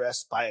being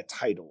addressed by a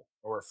title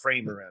or a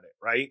frame around it,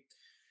 right?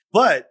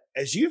 But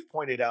as you've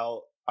pointed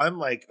out, I'm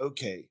like,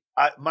 okay,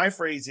 my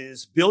phrase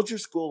is build your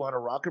school on a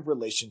rock of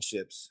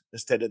relationships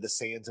instead of the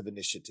sands of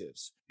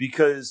initiatives.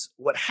 Because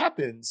what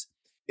happens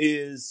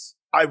is,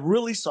 I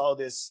really saw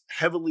this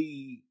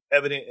heavily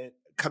evident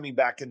coming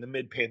back in the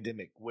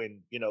mid-pandemic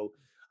when,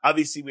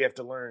 obviously we have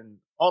to learn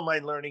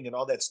online learning and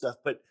all that stuff.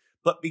 But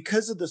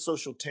because of the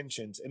social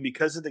tensions and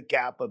because of the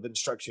gap of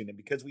instruction and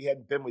because we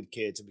hadn't been with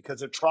kids and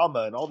because of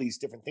trauma and all these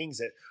different things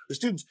that the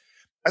students,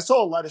 I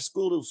saw a lot of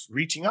schools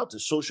reaching out to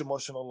social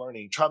emotional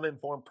learning,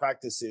 trauma-informed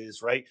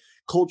practices, right?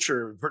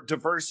 Culture,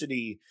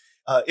 diversity,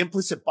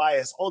 implicit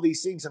bias, all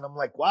these things. And I'm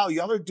like, wow,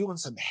 y'all are doing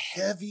some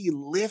heavy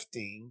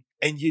lifting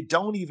and you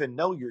don't even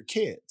know your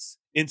kids.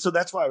 And so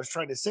that's why I was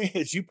trying to say,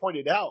 as you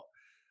pointed out,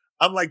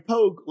 I'm like,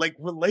 Pogue, like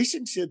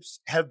relationships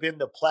have been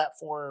the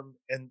platform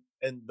and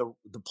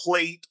the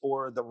plate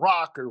or the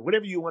rock or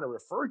whatever you want to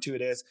refer to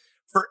it as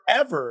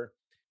forever.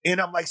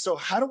 And I'm like, so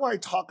how do I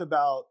talk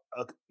about,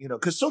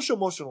 because social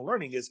emotional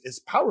learning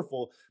is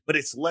powerful, but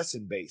it's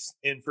lesson based.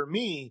 And for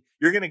me,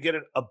 you're going to get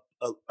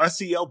a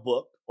SEL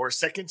book or a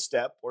second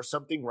step or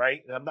something,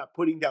 right? And I'm not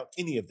putting down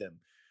any of them.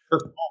 They're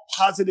all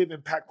positive,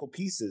 impactful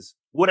pieces.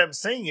 What I'm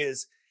saying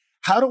is,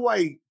 how do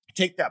I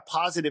take that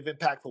positive,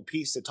 impactful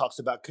piece that talks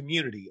about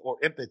community or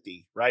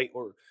empathy, right?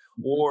 Or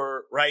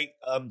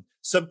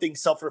something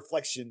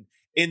self-reflection.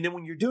 And then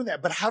when you're doing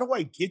that, but how do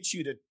I get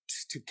you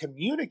to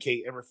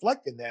communicate and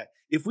reflect in that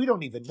if we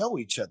don't even know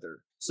each other?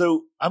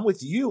 So I'm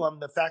with you on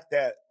the fact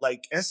that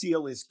like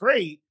SEL is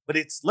great, but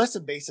it's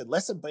lesson-based, and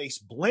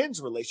lesson-based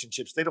blends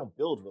relationships. They don't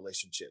build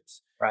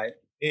relationships. Right.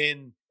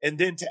 And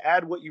then to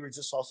add what you were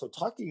just also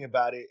talking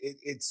about,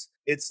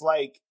 it's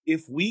like,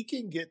 if we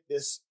can get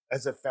this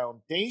as a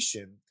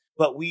foundation,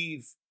 but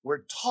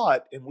we're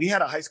taught, and we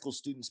had a high school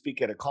student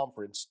speak at a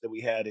conference that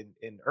we had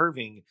in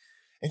Irving,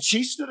 and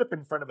she stood up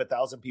in front of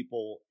 1,000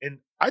 people. And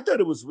I thought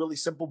it was really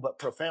simple, but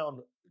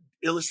profound,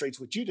 illustrates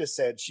what you just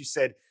said. She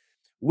said,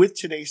 with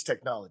today's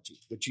technology,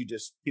 which you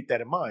just keep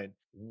that in mind,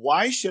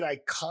 why should I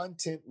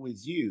content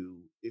with you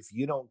if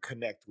you don't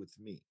connect with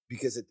me?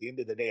 Because at the end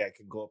of the day, I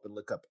can go up and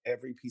look up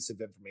every piece of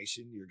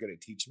information you're going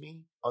to teach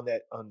me on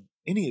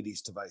any of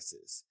these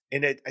devices.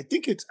 And I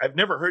think I've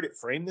never heard it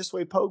framed this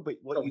way, Pogue, but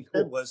what you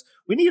said was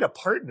we need a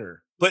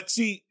partner. But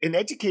see, in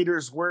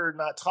educators, we're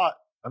not taught,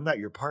 I'm not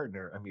your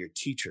partner, I'm your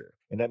teacher.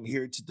 And I'm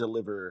here to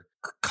deliver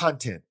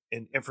content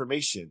and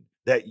information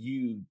that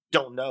you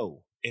don't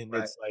know. And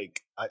It's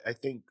like, I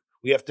think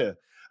we have to,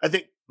 I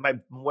think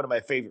one of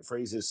my favorite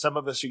phrases, some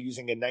of us are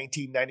using a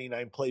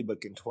 1999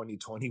 playbook in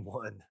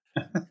 2021.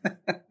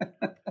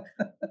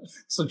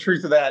 So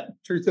truth of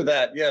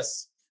that.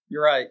 Yes,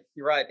 you're right.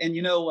 And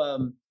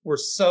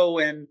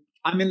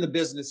I'm in the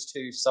business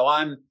too. So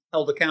I'm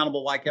held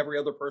accountable like every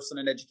other person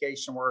in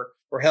education.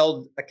 We're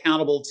held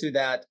accountable to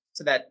that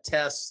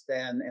test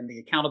and the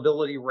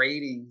accountability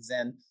ratings.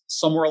 And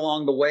somewhere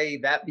along the way,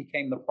 that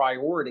became the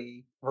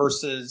priority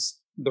versus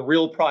the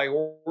real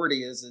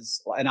priority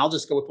is, and I'll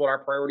just go with what our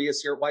priority is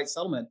here at White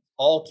Settlement.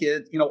 All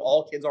kids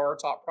are our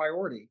top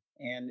priority.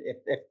 And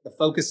if the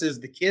focus is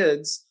the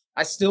kids,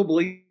 I still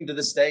believe to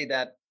this day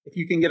that if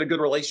you can get a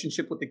good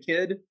relationship with the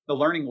kid, the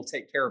learning will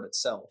take care of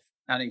itself.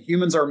 And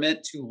humans are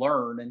meant to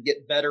learn and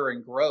get better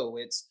and grow.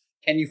 It's,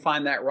 can you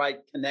find that right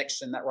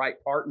connection, that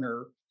right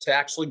partner to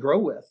actually grow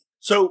with?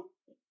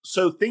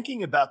 So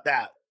thinking about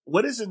that,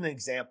 what is an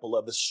example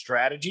of a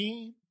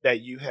strategy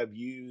that you have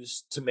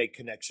used to make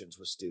connections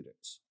with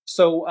students?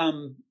 So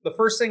the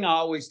first thing I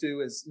always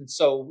do is,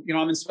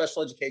 I'm in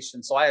special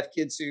education. So I have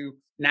kids who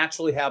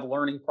naturally have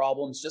learning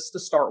problems just to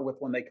start with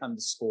when they come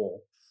to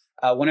school.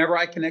 Whenever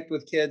I connect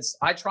with kids,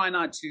 I try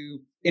not to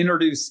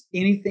introduce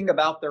anything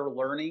about their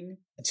learning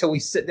until we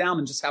sit down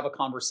and just have a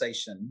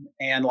conversation.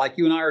 And like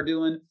you and I are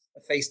doing,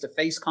 a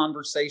face-to-face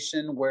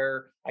conversation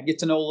where I get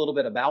to know a little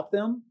bit about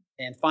them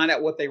and find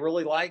out what they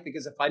really like.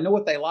 Because if I know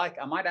what they like,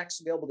 I might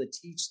actually be able to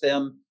teach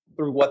them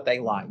through what they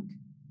like.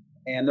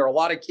 And there are a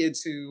lot of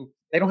kids who,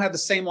 they don't have the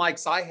same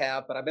likes I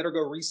have, but I better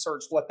go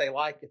research what they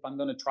like if I'm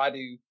going to try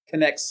to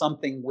connect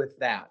something with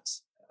that.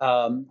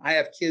 I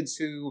have kids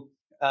who,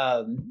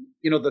 I'm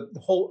going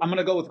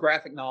to go with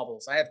graphic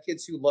novels. I have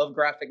kids who love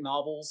graphic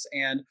novels,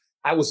 and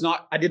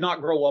I did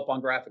not grow up on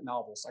graphic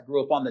novels. I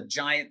grew up on the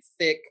giant,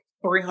 thick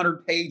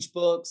 300-page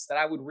books that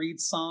I would read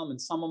some,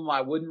 and some of them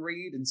I wouldn't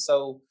read. And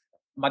so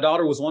my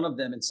daughter was one of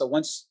them. And so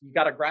once you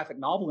got a graphic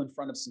novel in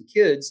front of some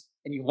kids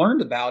and you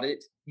learned about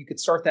it, you could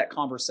start that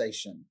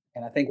conversation.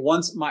 And I think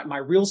once my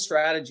real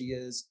strategy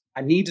is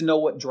I need to know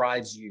what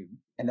drives you.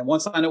 And then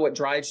once I know what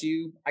drives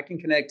you, I can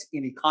connect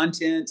any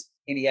content,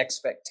 any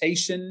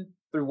expectation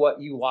through what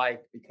you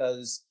like,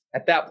 because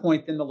at that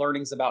point, then the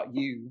learning's about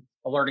you.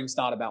 The learning's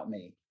not about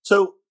me.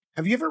 So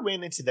have you ever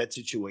ran into that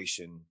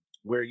situation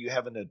where you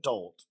have an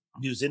adult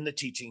who's in the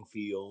teaching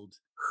field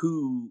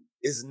who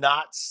is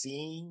not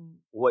seeing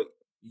what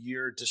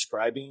you're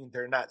describing?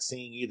 They're not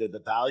seeing either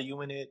the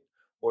value in it,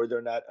 or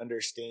they're not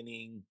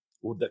understanding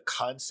the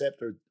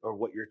concept or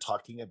what you're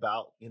talking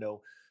about,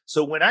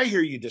 So when I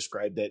hear you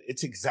describe that,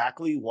 it's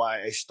exactly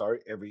why I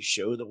start every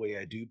show the way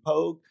I do,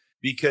 Pogue,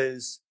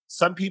 because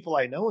some people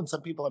I know and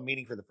some people I'm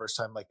meeting for the first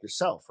time, like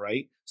yourself,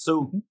 right?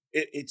 So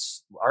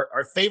it's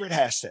our favorite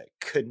hashtag,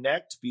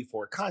 connect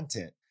before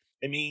content.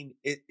 I mean,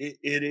 it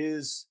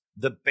is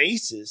the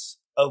basis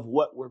of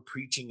what we're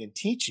preaching and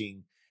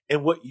teaching.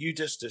 And what you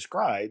just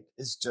described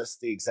is just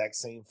the exact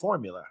same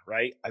formula,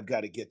 right? I've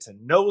got to get to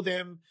know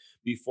them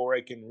before I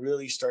can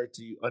really start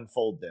to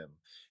unfold them.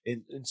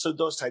 And so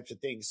those types of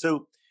things.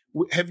 So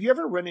have you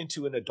ever run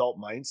into an adult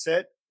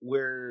mindset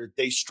where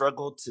they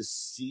struggle to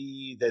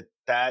see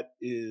that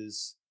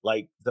is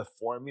like the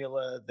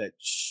formula that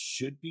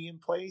should be in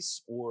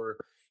place? Or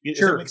does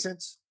that make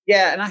sense?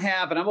 Yeah, and I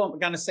have, and I'm not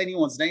going to say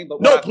anyone's name, but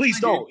no, please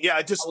don't.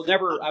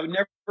 I would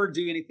never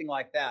do anything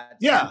like that.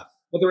 Yeah.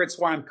 Whether it's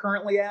where I'm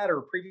currently at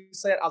or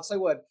previously at, I'll tell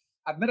you what,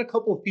 I've met a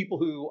couple of people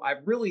who I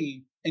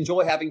really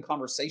enjoy having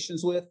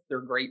conversations with. They're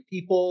great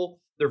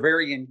people. They're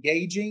very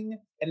engaging.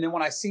 And then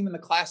when I see them in the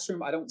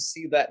classroom, I don't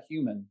see that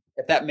human,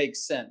 if that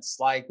makes sense.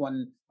 Like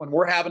when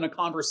we're having a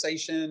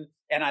conversation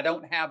and I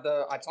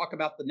talk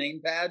about the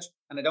name badge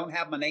and I don't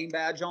have my name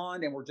badge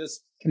on and we're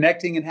just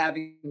connecting and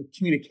having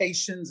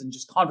communications and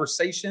just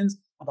conversations.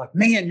 I'm like,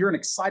 man, you're an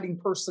exciting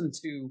person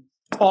to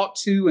talk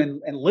to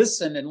and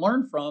listen and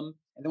learn from.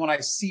 And then when I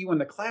see you in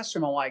the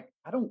classroom, I'm like,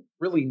 I don't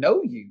really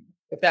know you,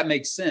 if that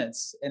makes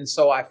sense. And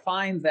so I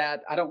find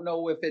that I don't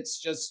know if it's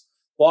just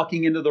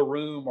walking into the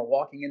room or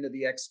walking into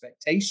the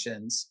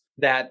expectations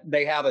that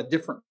they have a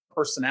different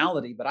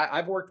personality. But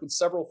I've worked with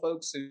several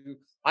folks who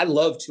I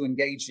love to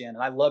engage in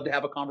and I love to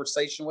have a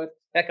conversation with.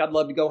 Heck, I'd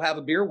love to go have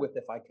a beer with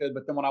if I could.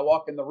 But then when I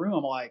walk in the room,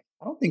 I'm like,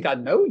 I don't think I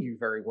know you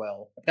very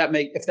well, if that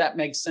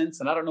makes sense.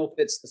 And I don't know if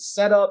it's the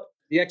setup,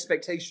 the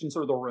expectations,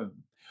 or the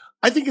room.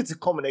 I think it's a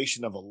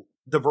culmination of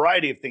the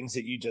variety of things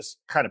that you just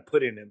kind of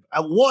put in.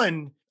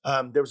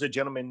 There was a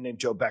gentleman named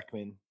Joe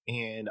Beckman,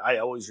 and I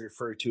always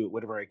refer to it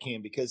whenever I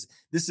can because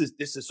this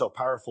is so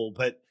powerful.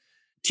 But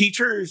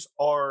teachers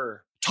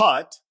are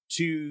taught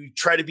to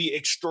try to be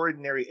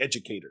extraordinary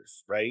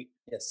educators, right?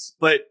 Yes.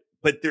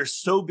 But they're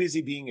so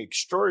busy being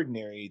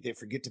extraordinary, they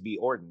forget to be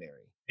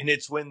ordinary. And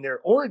it's when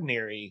they're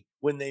ordinary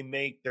when they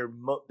make their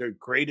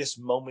greatest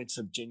moments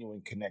of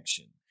genuine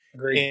connection.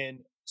 Agreed. And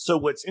so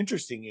what's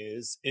interesting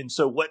is, and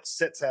so what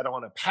sets that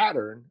on a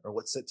pattern, or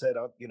what sets that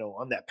on,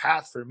 on that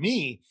path for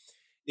me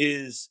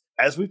is,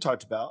 as we've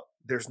talked about,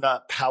 there's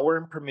not power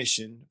and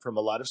permission from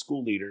a lot of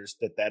school leaders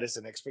that is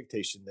an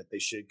expectation that they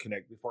should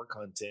connect before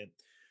content.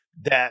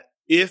 That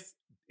if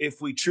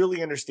we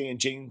truly understand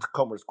James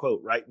Comer's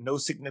quote, right, no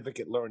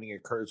significant learning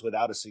occurs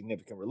without a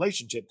significant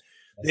relationship,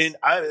 then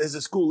as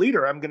a school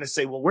leader, I'm going to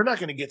say, well, we're not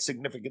going to get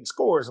significant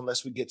scores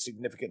unless we get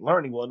significant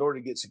learning. Well, in order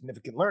to get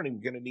significant learning,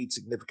 we're going to need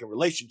significant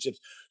relationships.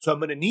 So I'm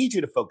going to need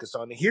you to focus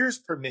on, here's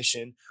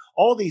permission,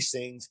 all these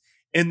things,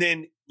 and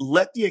then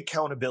let the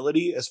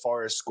accountability as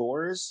far as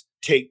scores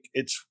take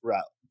its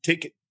route.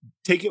 Take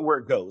it where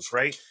it goes,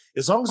 right?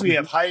 As long as we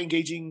have high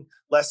engaging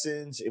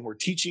lessons and we're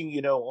teaching,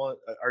 on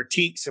our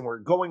TEKS, and we're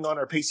going on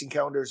our pacing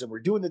calendars and we're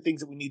doing the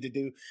things that we need to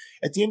do,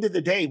 at the end of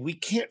the day, we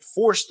can't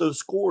force those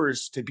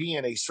scores to be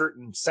in a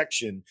certain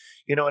section,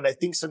 and I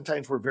think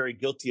sometimes we're very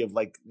guilty of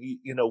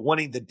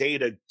wanting the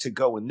data to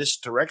go in this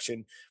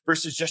direction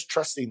versus just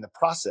trusting the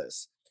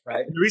process.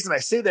 Right. And the reason I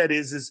say that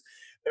is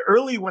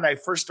early when I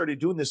first started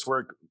doing this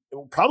work,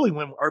 probably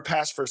when our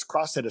paths first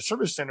crossed at a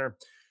service center,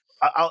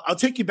 I'll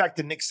take you back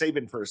to Nick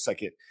Saban for a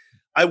second.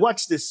 I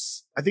watched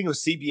this, I think it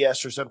was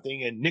CBS or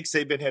something, and Nick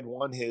Saban had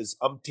won his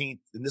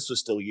umpteenth, and this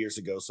was still years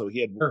ago. So he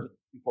had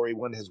before he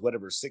won his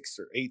whatever 6th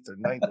or 8th or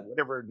 9th or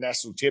whatever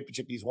national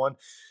championship he's won.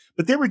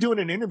 But they were doing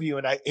an interview,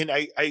 and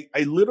I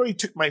literally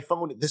took my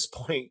phone at this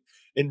point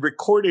and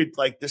recorded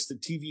like this the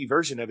TV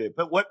version of it.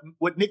 But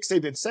what Nick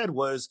Saban said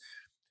was,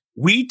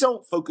 we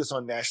don't focus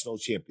on national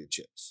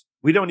championships.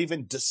 We don't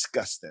even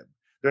discuss them.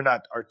 They're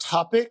not our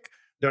topic.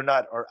 They're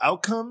not our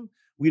outcome.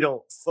 We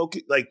don't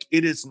focus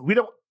we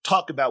don't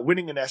talk about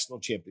winning a national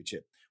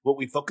championship. What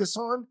we focus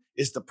on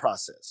is the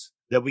process,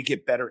 that we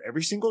get better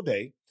every single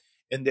day,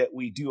 and that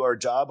we do our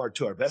job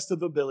to our best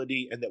of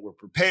ability, and that we're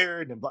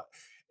prepared and blah.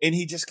 And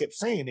he just kept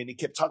saying, and he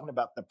kept talking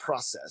about the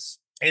process.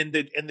 And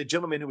the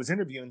gentleman who was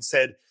interviewing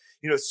said,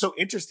 it's so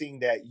interesting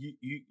that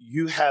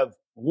you have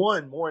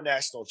won more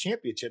national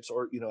championships,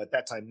 or, at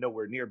that time,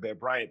 nowhere near Bear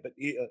Bryant, but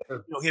he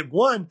had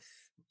won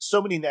so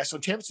many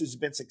national championships,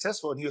 have been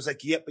successful. And he was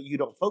like, yeah, but you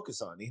don't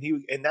focus on.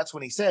 And that's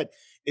when he said,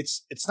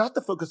 it's not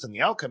the focus on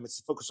the outcome.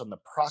 It's the focus on the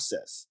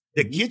process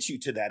that gets you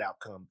to that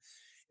outcome.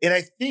 And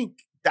I think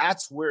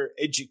that's where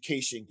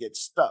education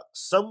gets stuck.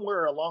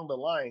 Somewhere along the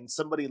line,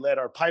 somebody led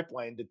our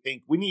pipeline to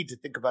think we need to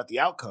think about the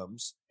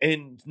outcomes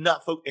and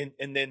not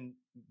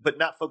but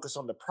not focus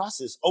on the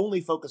process, only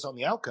focus on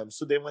the outcomes.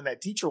 So then when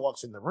that teacher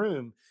walks in the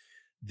room,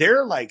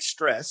 they're like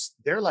stressed.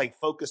 They're like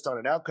focused on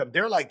an outcome.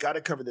 They're like, got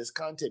to cover this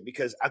content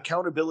because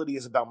accountability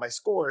is about my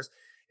scores.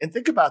 And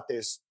think about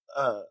this,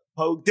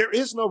 Pogue, there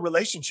is no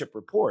relationship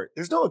report.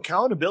 There's no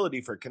accountability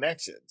for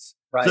connections.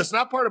 Right. So it's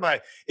not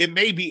it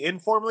may be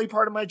informally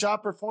part of my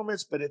job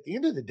performance, but at the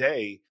end of the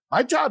day,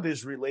 my job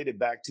is related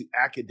back to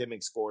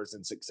academic scores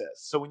and success.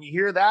 So when you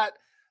hear that,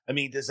 I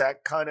mean, does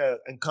that kind of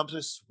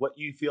encompass what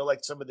you feel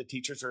like some of the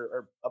teachers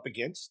are up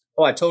against?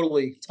 Oh, I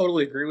totally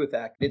agree with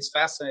that. It's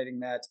fascinating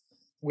that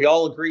we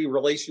all agree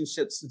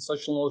relationships and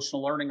social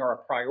emotional learning are a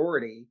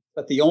priority,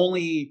 but the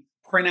only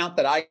printout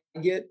that I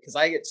get, because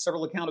I get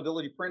several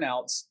accountability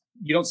printouts,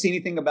 you don't see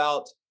anything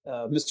about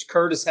Mr.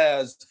 Curtis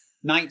has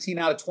 19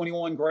 out of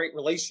 21 great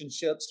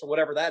relationships or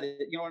whatever that is.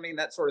 You know what I mean?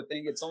 That sort of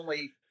thing. It's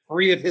only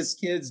 3 of his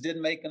kids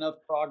didn't make enough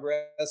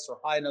progress or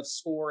high enough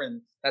score.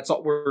 And that's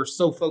what we're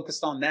so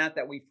focused on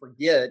that we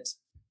forget.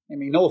 I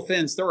mean, no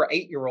offense, there are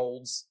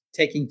 8-year-olds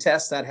taking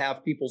tests that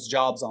have people's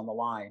jobs on the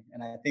line.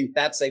 And I think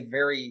that's a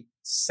very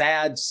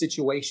sad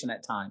situation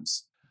at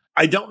times.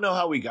 I don't know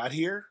how we got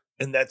here,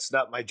 and that's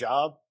not my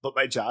job, but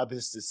my job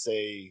is to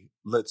say,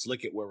 let's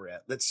look at where we're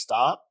at. Let's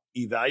stop,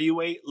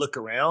 evaluate, look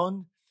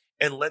around,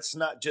 and let's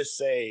not just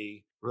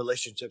say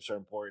relationships are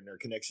important or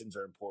connections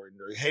are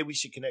important or, hey, we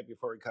should connect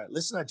before we connect.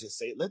 Let's not just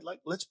say it.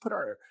 Let's put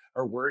our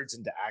words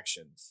into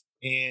actions.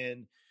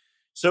 And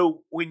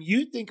so when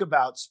you think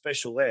about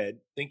special ed,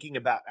 thinking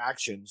about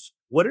actions,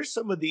 what are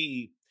some of do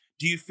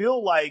you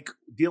feel like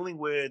dealing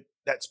with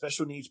that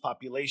special needs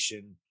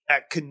population,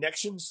 that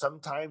connections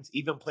sometimes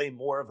even play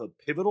more of a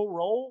pivotal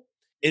role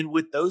in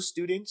with those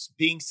students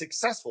being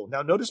successful?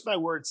 Now, notice my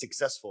word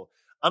successful.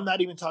 I'm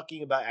not even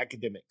talking about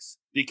academics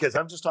because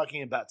I'm just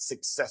talking about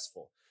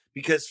successful.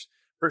 Because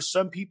for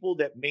some people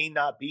that may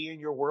not be in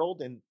your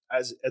world, and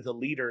as a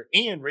leader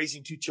and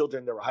raising 2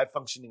 children that were high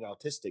functioning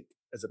autistic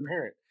as a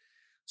parent.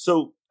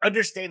 So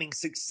understanding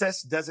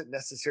success doesn't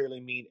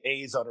necessarily mean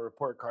A's on a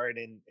report card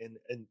and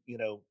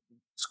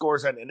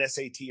scores on an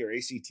SAT or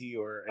ACT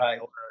or a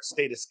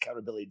status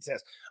accountability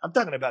test. I'm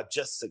talking about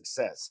just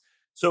success.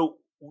 So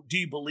do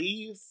you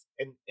believe,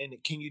 and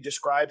can you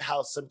describe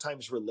how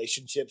sometimes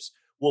relationships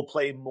will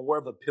play more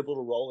of a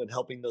pivotal role in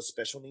helping those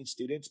special needs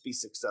students be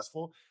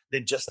successful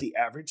than just the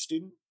average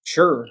student?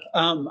 Sure.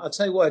 I'll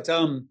tell you what,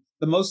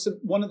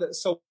 one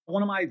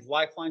of my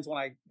lifelines when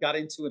I got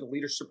into a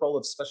leadership role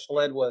of special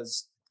ed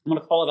was, I'm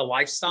going to call it a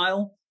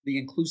lifestyle, the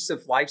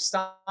inclusive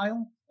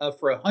lifestyle.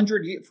 For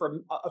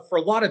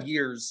a lot of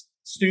years,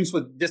 students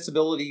with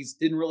disabilities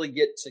didn't really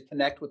get to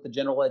connect with the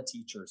general ed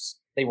teachers.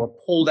 They were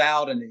pulled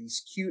out into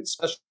these cute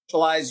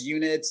specialized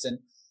units, and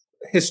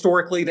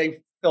historically they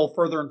fell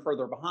further and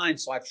further behind.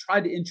 So I've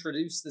tried to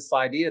introduce this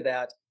idea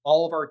that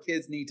all of our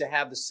kids need to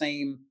have the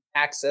same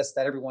access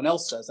that everyone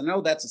else does. I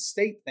know that's a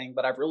state thing,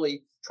 but I've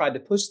really tried to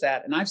push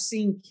that. And I've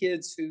seen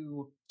kids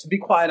who, to be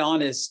quite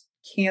honest,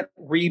 can't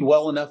read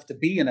well enough to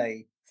be in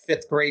a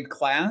fifth grade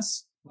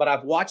class, but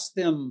I've watched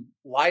them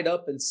light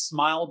up and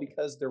smile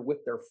because they're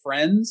with their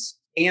friends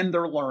and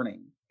they're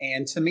learning.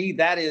 And to me,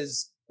 that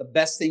is the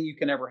best thing you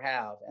can ever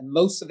have. And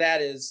most of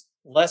that is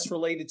less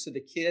related to the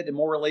kid and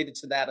more related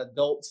to that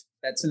adult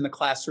that's in the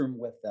classroom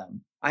with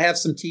them. I have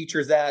some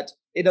teachers that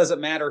it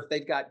doesn't matter if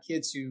they've got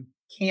kids who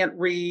can't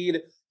read,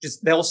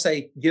 just they'll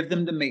say, give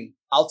them to me.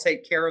 I'll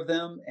take care of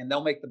them and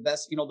they'll make the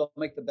best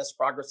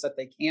progress that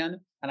they can.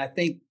 And I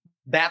think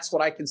that's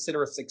what I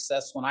consider a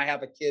success when I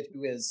have a kid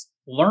who is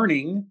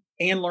learning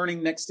and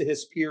learning next to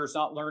his peers,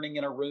 not learning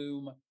in a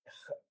room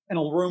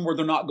where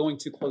they're not going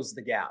to close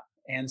the gap.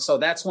 And so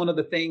that's one of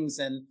the things.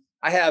 And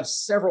I have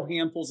several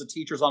handfuls of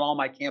teachers on all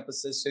my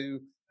campuses who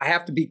I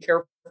have to be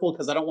careful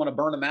because I don't want to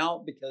burn them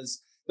out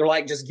because they're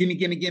like, just gimme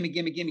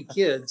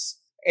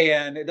kids.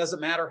 And it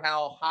doesn't matter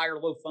how high or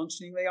low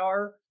functioning they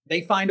are.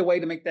 They find a way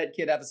to make that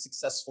kid have a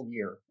successful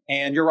year.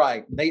 And you're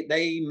right.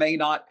 They may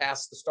not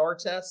pass the STAR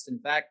test. In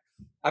fact,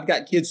 I've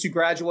got kids who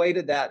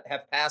graduated that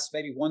have passed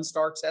maybe one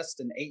STAR test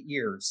in 8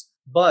 years,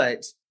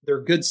 but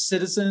they're good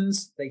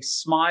citizens. They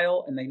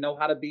smile and they know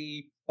how to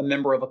be a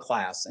member of a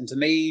class. And to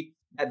me,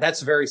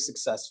 that's very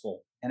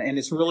successful. And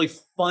it's really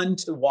fun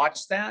to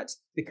watch that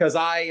because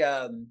I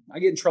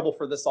get in trouble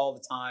for this all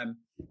the time.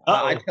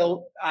 I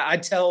tell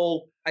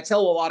a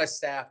lot of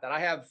staff that I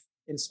have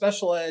in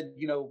special ed,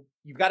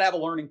 you've got to have a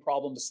learning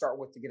problem to start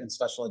with to get in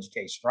special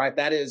education, right?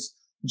 That is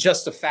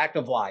just a fact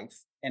of life.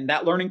 And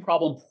that learning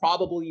problem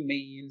probably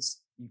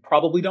means you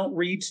probably don't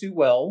read too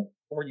well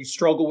or you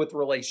struggle with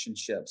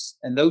relationships.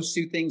 And those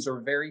two things are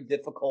very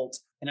difficult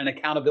in an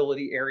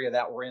accountability area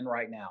that we're in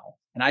right now.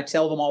 And I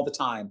tell them all the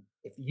time,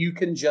 if you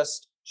can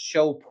just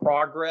show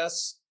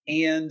progress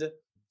and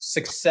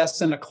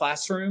success in a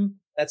classroom,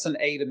 that's an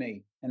A to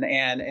me. And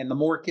the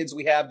more kids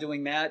we have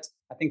doing that,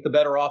 I think the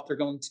better off they're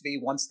going to be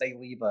once they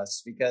leave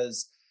us,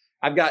 because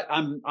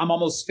I'm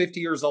almost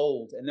 50 years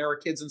old and there are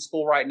kids in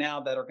school right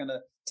now that are going to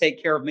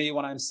take care of me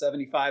when I'm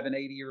 75 and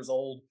 80 years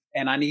old.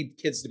 And I need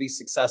kids to be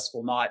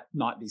successful,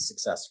 not be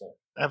successful.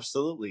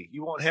 Absolutely.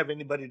 You won't have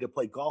anybody to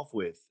play golf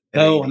with.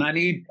 No, and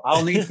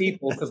I'll need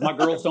people because my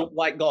girls don't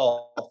like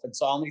golf. And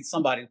so I'll need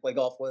somebody to play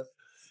golf with.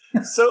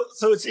 So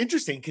it's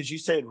interesting because you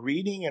said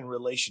reading and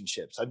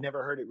relationships. I've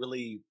never heard it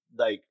really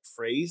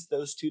phrase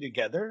those two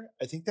together.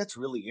 I think that's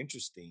really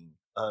interesting.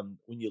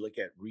 When you look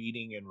at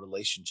reading and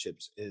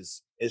relationships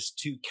is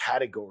two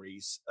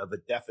categories of a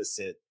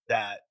deficit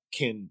that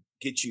can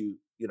get you,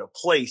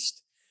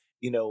 placed,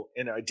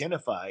 and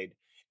identified.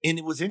 And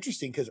it was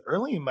interesting because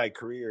early in my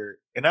career,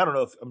 and I don't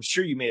know if I'm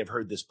sure you may have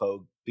heard this,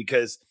 Pogue,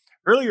 because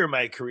earlier in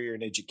my career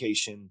in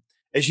education,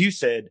 as you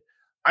said,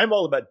 I'm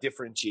all about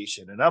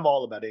differentiation and I'm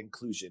all about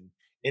inclusion.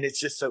 And it's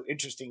just so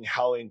interesting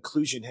how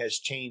inclusion has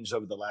changed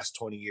over the last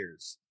 20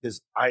 years.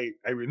 Because I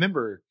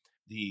remember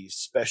the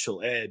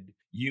special ed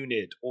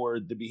unit or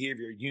the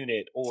behavior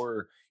unit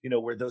or,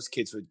 where those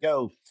kids would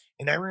go.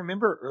 And I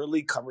remember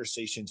early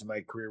conversations in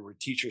my career where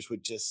teachers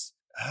would just,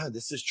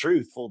 this is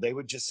truthful. They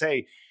would just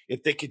say,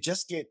 if they could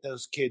just get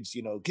those kids,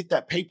 get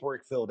that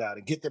paperwork filled out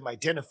and get them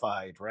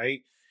identified,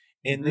 right?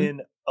 And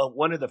then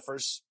one of the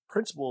first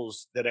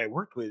principals that I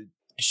worked with,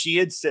 she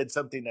had said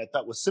something I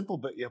thought was simple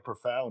but yet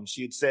profound.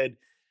 She had said,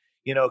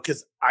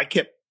 because I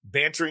kept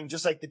bantering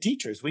just like the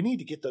teachers, we need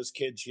to get those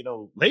kids,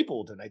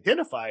 labeled and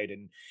identified.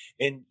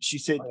 And she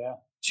said,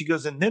 She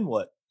goes, and then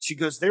what? She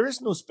goes, there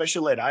is no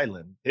special ed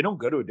island. They don't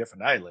go to a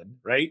different island,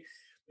 right?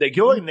 They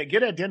go and they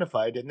get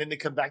identified and then they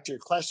come back to your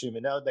classroom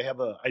and now they have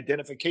a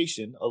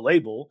identification, a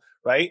label,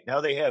 right? Now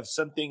they have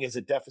something as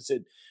a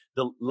deficit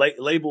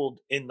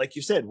labeled in, like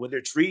you said, whether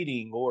it's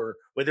reading or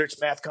whether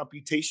it's math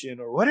computation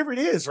or whatever it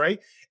is, right?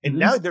 And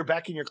now they're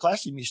back in your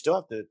classroom. You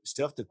still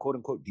have to quote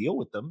unquote deal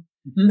with them.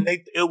 And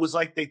it was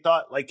like they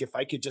thought if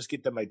I could just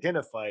get them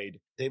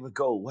identified, they would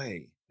go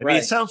away. I mean,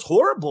 it sounds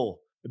horrible,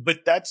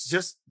 but that's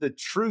just the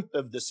truth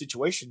of the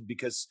situation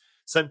because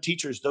some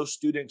teachers, those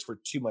students were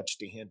too much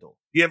to handle.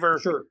 You ever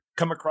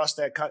come across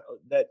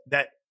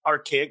that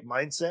archaic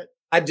mindset?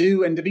 I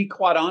do. And to be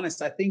quite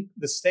honest, I think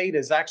the state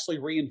has actually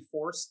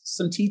reinforced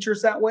some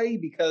teachers that way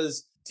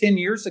because 10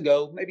 years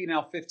ago, maybe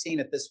now 15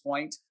 at this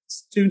point,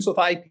 students with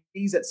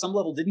IEPs at some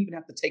level didn't even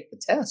have to take the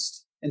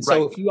test. And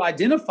so if you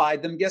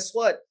identified them, guess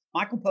what?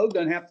 Michael Pogue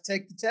doesn't have to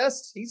take the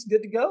test. He's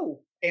good to go.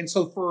 And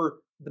so for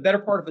the better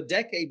part of a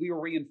decade, we were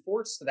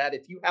reinforced that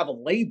if you have a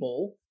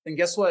label, then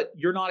guess what?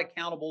 You're not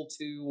accountable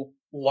to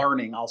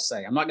learning, I'll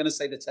say. I'm not going to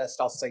say the test,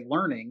 I'll say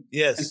learning.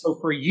 Yes. And so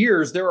for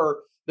years, there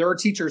are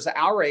teachers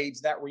our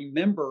age that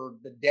remember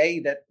the day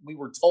that we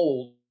were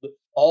told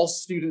all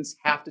students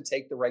have to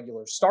take the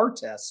regular STAR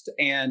test.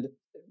 And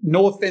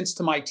no offense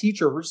to my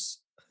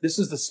teachers, this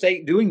is the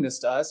state doing this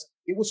to us.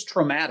 It was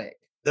traumatic.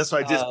 That's why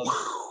I just,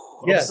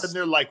 all of a sudden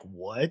they're like,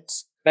 what?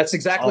 That's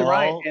exactly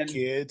right. And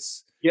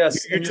kids.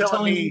 Yes. You're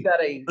telling me that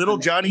little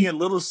Johnny and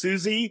little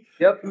Susie,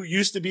 who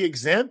used to be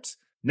exempt,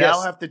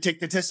 now have to take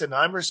the test, and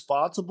I'm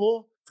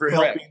responsible for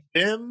helping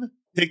them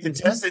take the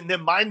test. And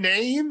then my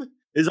name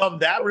is on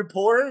that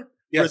report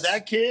for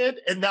that kid.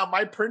 And now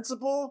my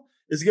principal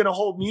is going to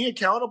hold me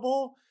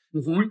accountable.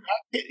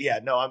 Yeah,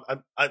 no,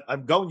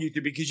 I'm going you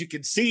through, because you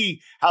can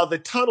see how the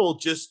tunnel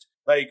just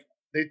like,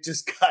 it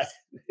got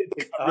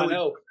really, I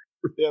know.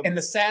 And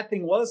the sad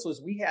thing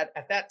was we had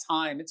at that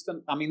time,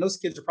 those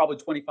kids are probably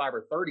 25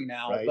 or 30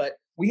 now, but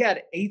we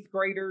had 8th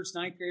graders,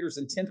 9th graders,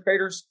 and 10th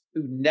graders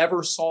who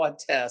never saw a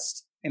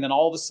test. And then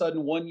all of a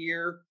sudden 1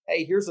 year,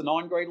 hey, here's a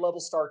non-grade level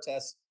STAR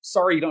test.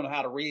 Sorry, you don't know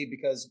how to read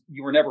because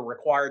you were never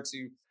required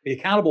to be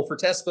accountable for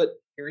tests, but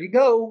here you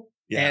go.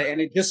 Yeah. And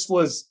it just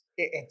was,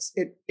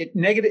 it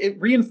negative. It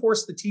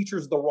reinforced the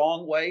teachers the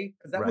wrong way,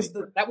 because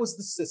that was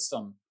the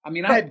system. I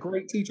mean, I had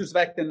great teachers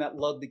back then that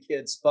loved the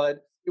kids, but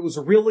it was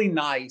really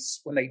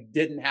nice when they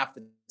didn't have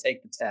to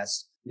take the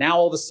test. Now,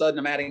 all of a sudden,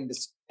 I'm adding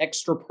this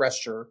extra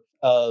pressure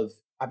of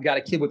I've got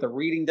a kid with a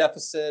reading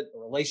deficit, a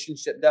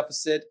relationship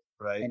deficit,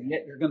 and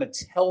yet you're going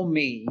to tell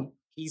me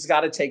he's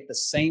got to take the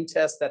same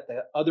test that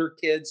the other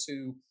kids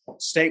who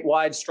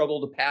statewide struggle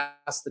to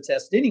pass the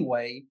test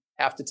anyway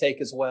have to take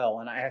as well.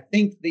 And I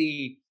think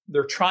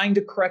they're trying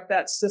to correct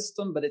that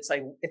system, but it's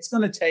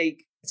going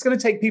to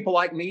take people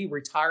like me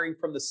retiring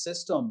from the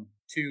system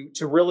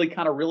to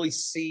really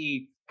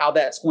see how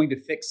that's going to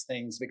fix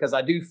things, because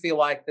I do feel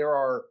like there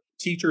are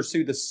teachers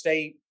who the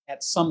state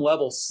at some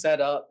level set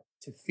up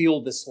to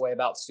feel this way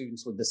about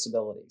students with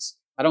disabilities.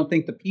 I don't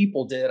think the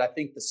people did. I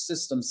think the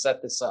system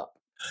set this up.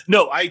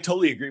 No, I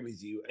totally agree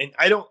with you. And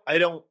I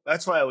don't,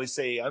 that's why I always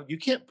say you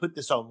can't put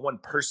this on one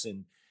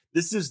person.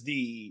 This is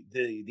the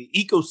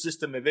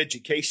ecosystem of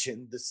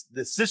education,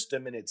 the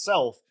system in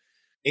itself.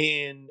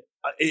 And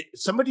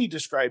somebody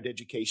described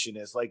education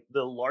as like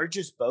the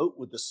largest boat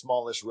with the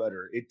smallest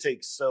rudder. It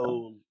takes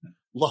so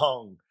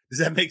long. Does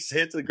that make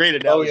sense? It's a great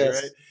analogy,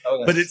 right? Oh,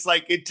 yes. But it's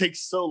like it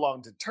takes so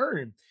long to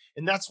turn.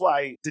 And that's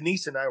why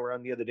Denise and I were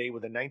on the other day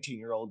with a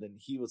 19-year-old, and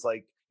he was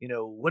like,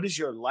 what is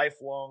your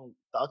lifelong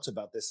thoughts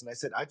about this? And I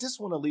said, I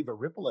just want to leave a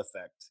ripple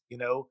effect.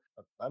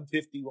 I'm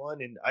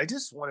 51, and I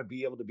just want to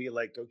be able to be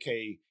like,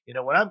 okay,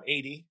 when I'm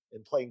 80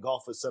 and playing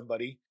golf with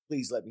somebody,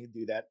 please let me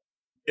do that.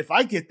 If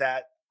I get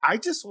that, I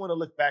just want to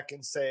look back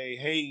and say,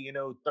 hey,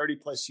 30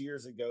 plus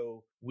years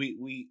ago,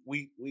 we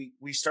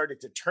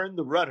started to turn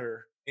the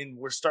rudder, and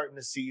we're starting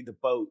to see the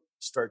boat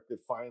start to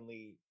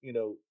finally,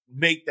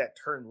 make that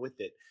turn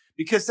with it,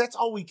 because that's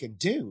all we can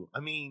do. I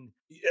mean,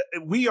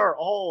 we are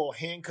all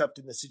handcuffed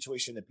in the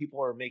situation that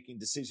people are making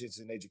decisions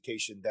in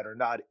education that are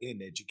not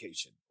in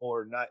education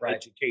or not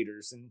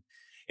educators.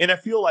 And I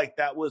feel like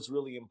that was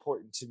really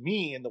important to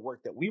me in the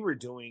work that we were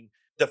doing.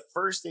 The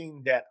first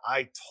thing that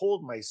I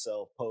told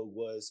myself, Pogue,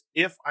 was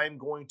if I'm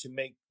going to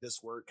make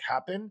this work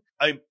happen,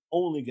 I'm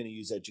only going to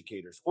use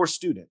educators or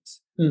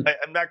students.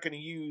 I'm not going to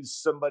use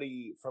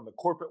somebody from a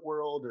corporate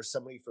world or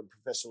somebody from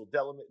professional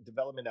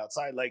development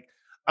outside. Like,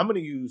 I'm going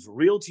to use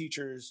real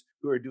teachers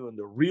who are doing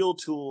the real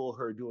tool,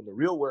 who are doing the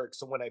real work.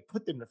 So when I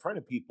put them in front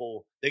of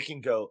people, they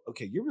can go,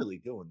 okay, you're really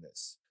doing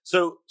this.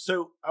 So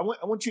I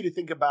want you to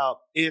think about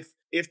if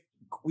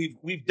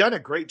we've done a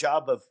great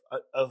job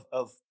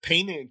of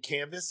painting a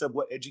canvas of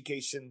what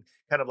education,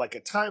 kind of like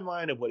a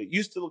timeline of what it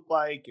used to look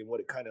like and what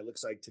it kind of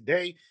looks like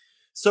today.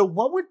 So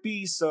what would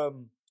be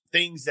some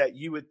things that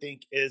you would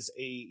think is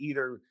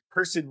either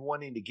person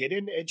wanting to get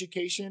into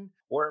education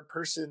or a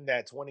person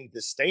that's wanting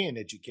to stay in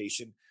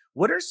education?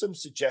 What are some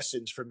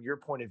suggestions from your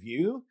point of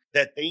view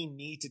that they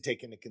need to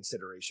take into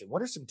consideration?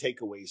 What are some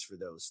takeaways for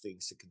those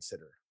things to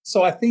consider?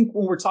 So I think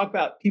when we're talking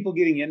about people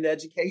getting into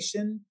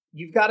education,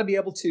 you've got to be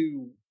able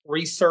to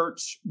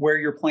research where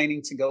you're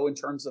planning to go in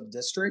terms of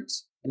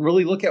districts and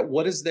really look at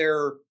what is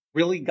their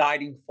really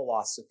guiding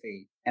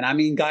philosophy. And I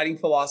mean guiding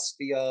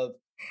philosophy of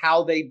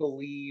how they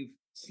believe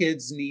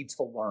kids need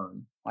to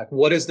learn. Like,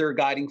 what is their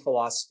guiding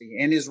philosophy?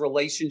 And is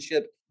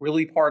relationship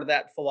really part of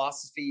that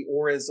philosophy,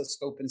 or is a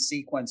scope and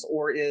sequence,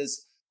 or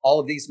is all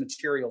of these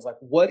materials? Like,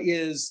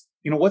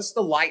 what's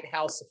the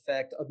lighthouse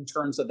effect in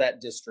terms of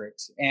that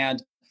district?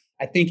 And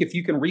I think if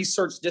you can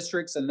research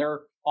districts and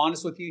they're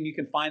honest with you and you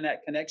can find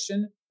that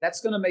connection,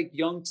 that's going to make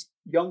young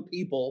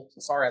people,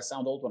 sorry, I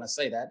sound old when I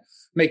say that,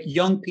 make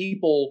young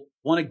people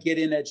want to get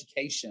in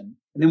education.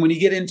 And then when you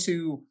get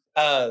into,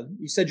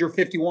 you said you're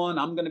 51,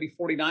 I'm going to be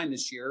 49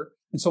 this year.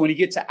 And so when you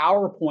get to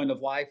our point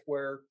of life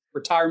where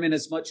retirement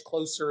is much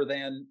closer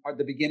than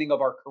the beginning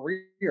of our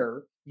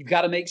career. You've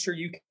got to make sure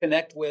you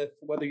connect with,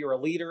 whether you're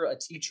a leader, a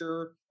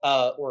teacher,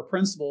 or a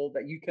principal,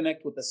 that you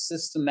connect with a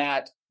system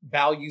that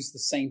values the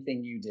same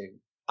thing you do.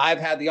 I've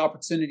had the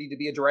opportunity to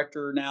be a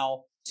director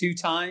now 2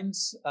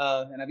 times,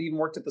 and I've even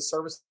worked at the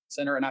service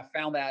center, and I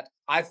found that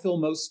I feel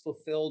most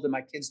fulfilled and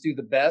my kids do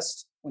the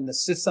best when the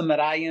system that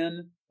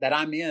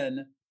I'm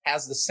in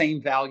has the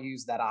same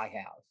values that I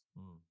have.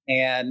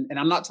 And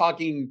I'm not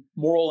talking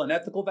moral and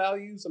ethical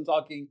values. I'm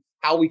talking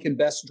how we can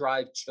best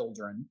drive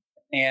children.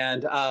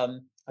 And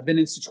I've been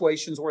in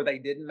situations where they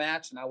didn't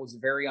match and I was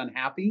very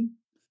unhappy.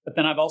 But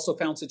then I've also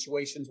found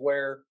situations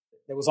where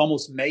it was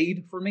almost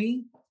made for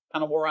me,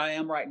 kind of where I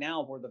am right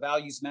now, where the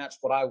values match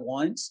what I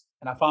want.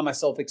 And I find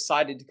myself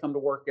excited to come to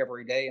work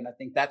every day. And I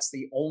think that's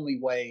the only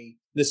way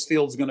this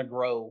field's going to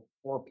grow,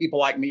 or people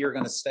like me are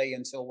going to stay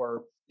until we're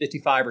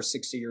 55 or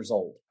 60 years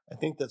old. I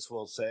think that's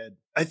well said.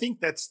 I think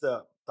that's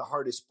the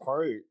hardest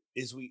part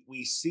is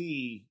we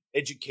see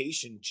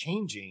education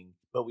changing,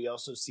 but we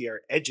also see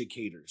our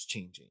educators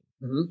changing.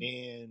 Mm-hmm.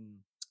 And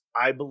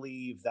I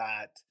believe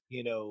that,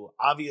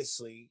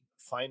 obviously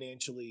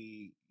financial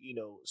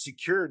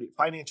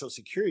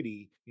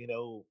security,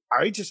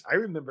 I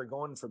remember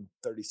going from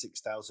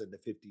 36,000 to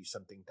 50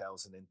 something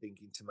thousand and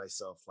thinking to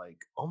myself, like,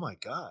 oh my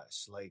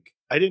gosh, like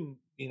I didn't,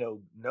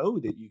 know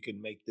that you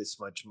can make this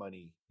much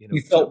money.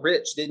 You felt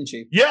rich, didn't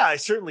you? Yeah, I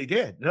certainly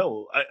did.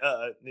 No,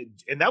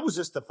 and that was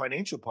just the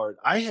financial part.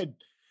 And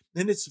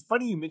it's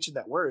funny you mentioned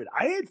that word.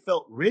 I had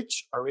felt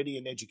rich already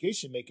in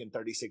education, making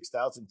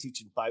 36,000,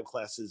 teaching 5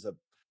 classes of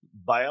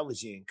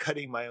biology and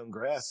cutting my own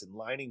grass and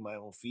lining my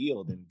own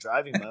field and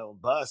driving my own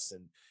bus.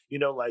 And,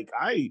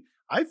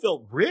 I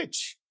felt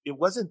rich. It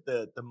wasn't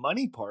the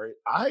money part.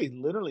 I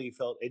literally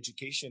felt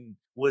education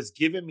was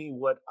giving me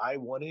what I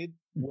wanted,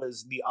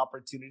 was the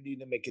opportunity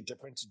to make a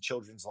difference in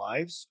children's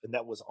lives. And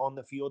that was on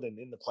the field and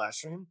in the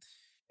classroom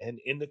and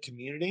in the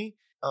community.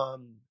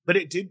 But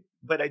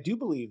I do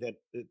believe that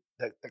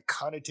the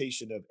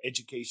connotation of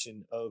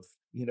education of,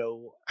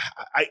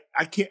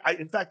 I can't,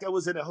 in fact, I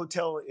was in a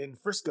hotel in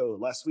Frisco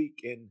last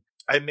week and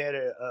I met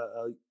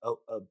a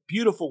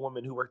beautiful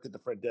woman who worked at the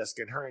front desk,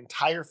 and her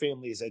entire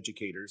family is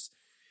educators.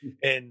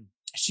 And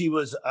she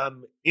was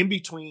in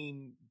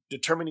between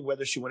determining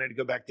whether she wanted to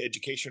go back to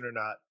education or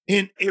not.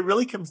 And it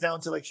really comes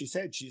down to, like she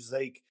said, she's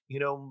like,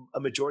 a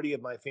majority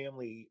of my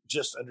family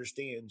just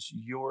understands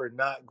you're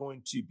not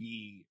going to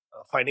be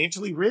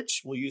financially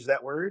rich. We'll use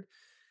that word,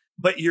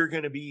 but you're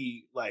going to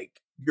be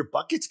like, your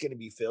bucket's going to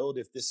be filled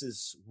if this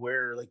is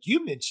where, like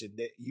you mentioned,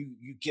 that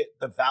you get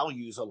the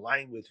values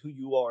aligned with who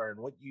you are and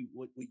what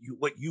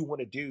you want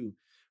to do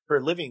for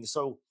a living.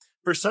 So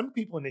for some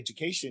people in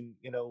education,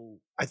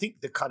 I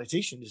think the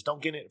connotation is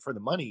don't get in it for the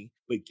money,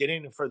 but get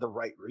in it for the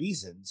right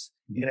reasons.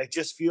 Mm-hmm. And I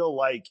just feel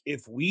like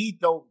if we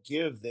don't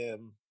give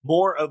them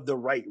more of the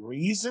right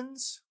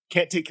reasons,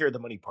 can't take care of the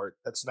money part.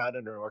 That's not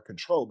under our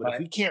control. But If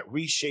we can't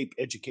reshape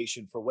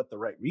education for what the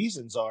right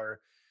reasons are,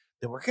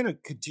 then we're going to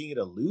continue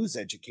to lose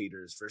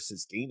educators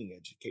versus gaining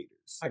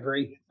educators. I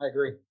agree.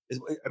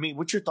 I mean,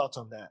 what's your thoughts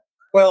on that?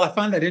 Well, I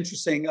find that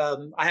interesting.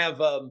 I have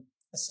a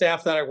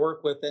staff that I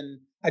work with, and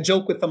I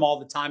joke with them all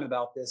the time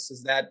about this,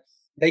 is that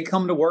they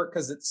come to work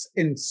because it's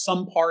in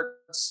some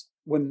parts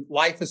when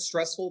life is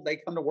stressful, they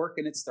come to work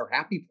and it's their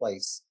happy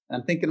place.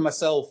 And I'm thinking to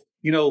myself,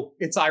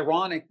 it's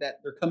ironic that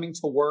they're coming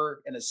to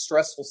work in a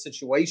stressful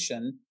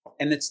situation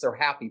and it's their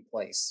happy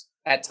place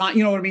at time,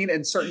 you know what I mean?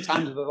 In certain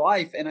times of their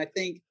life. And I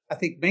think,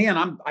 man,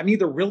 I'm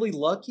either really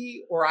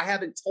lucky or I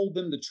haven't told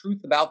them the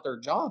truth about their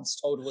jobs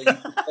totally,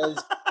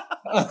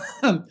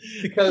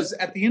 because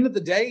at the end of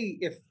the day,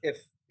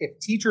 if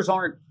teachers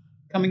aren't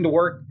coming to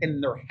work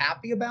and they're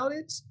happy about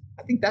it,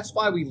 I think that's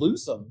why we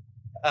lose them.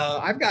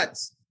 I've got,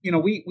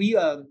 we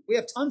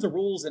have tons of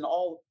rules in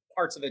all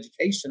parts of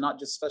education, not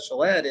just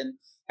special ed. And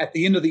at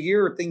the end of the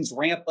year, things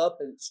ramp up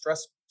and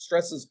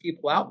stresses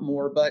people out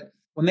more. But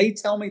when they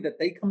tell me that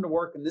they come to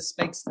work and this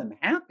makes them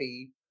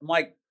happy, I'm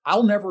like,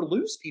 I'll never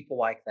lose people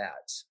like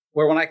that.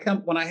 Where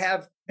when I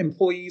have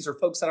employees or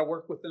folks that I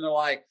work with and they're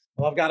like,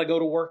 well, I've got to go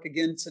to work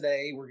again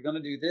today, we're going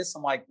to do this.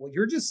 I'm like, well,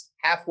 you're just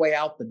halfway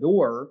out the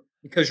door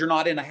because you're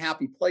not in a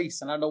happy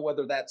place. And I know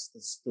whether that's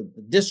the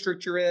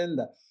district you're in,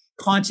 the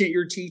content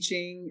you're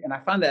teaching. And I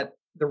find that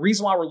the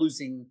reason why we're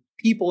losing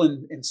people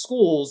in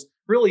schools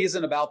really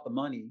isn't about the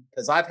money,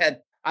 because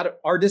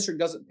our district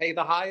doesn't pay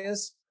the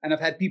highest. And I've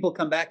had people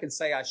come back and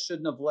say, I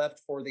shouldn't have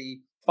left for the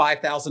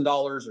 $5,000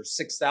 or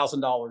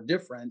 $6,000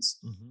 difference,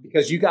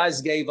 because you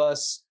guys gave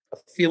us a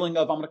feeling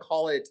of, I'm going to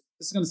call it,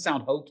 this is going to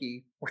sound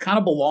hokey, we kind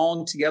of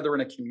belong together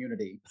in a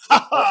community.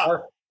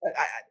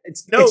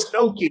 It's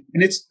hokey,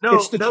 and it's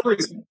the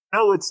truth.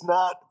 No, it's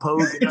not,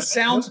 Pogue. It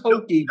sounds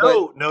hokey.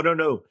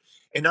 No.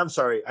 And I'm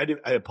sorry.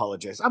 I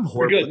apologize. I'm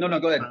horrible. You're good. No,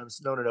 go ahead.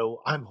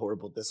 No. I'm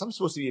horrible at this. I'm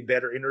supposed to be a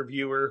better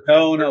interviewer.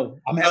 No.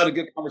 I'm having a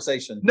good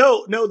conversation.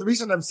 No. The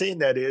reason I'm saying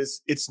that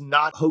is it's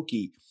not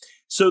hokey.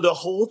 So the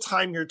whole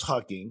time you're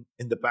talking,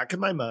 in the back of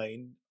my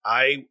mind,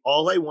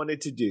 all I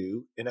wanted to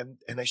do, and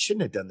I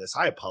shouldn't have done this.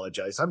 I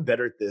apologize. I'm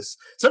better at this.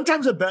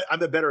 Sometimes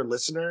I'm a better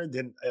listener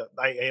than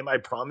I am. I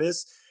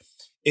promise.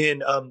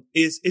 And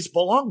is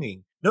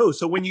belonging. No,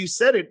 so when you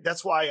said it,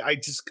 that's why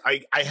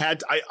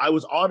I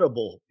was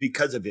audible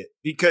because of it.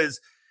 Because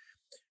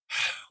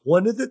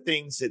one of the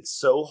things that's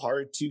so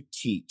hard to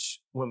teach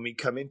when we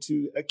come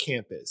into a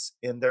campus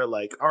and they're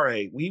like, all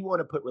right, we want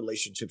to put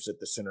relationships at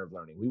the center of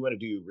learning. We want to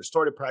do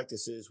restorative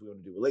practices. We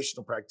want to do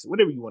relational practice,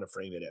 whatever you want to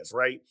frame it as,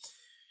 right?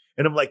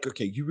 And I'm like,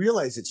 okay, you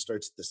realize it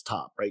starts at this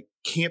top, right?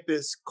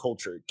 Campus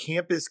culture,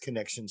 campus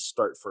connections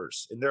start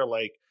first. And they're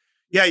like,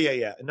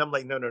 yeah. And I'm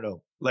like,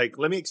 no. Like,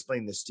 let me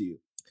explain this to you.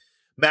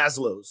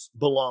 Maslow's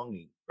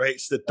belonging, right?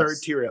 It's the third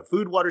tier up: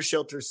 food, water,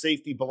 shelter,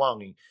 safety,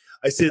 belonging.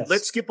 I said,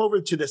 let's skip over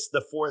to this,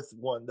 the fourth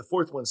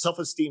one,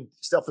 self-esteem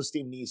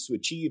needs to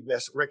achieve,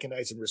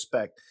 recognize, and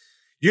respect.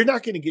 You're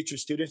not going to get your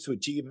students to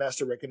achieve,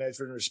 master, recognize,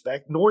 and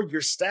respect, nor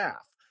your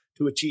staff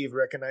to achieve,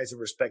 recognize,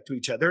 and respect to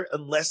each other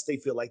unless they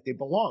feel like they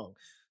belong.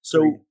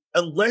 So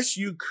unless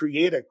you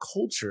create a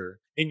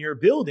culture in your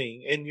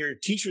building and your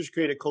teachers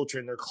create a culture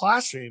in their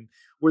classroom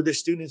where the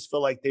students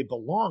feel like they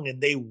belong and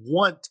they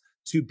want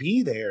to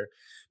be there,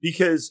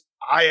 because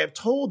I have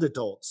told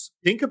adults,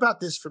 think about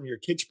this from your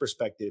kid's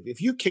perspective.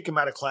 If you kick them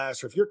out of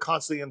class or if you're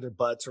constantly on their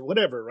butts or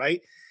whatever, right?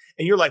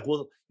 And you're like,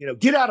 well,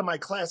 get out of my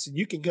class and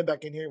you can come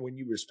back in here when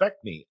you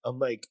respect me. I'm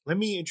like, let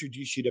me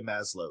introduce you to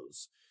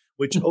Maslow's,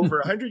 which over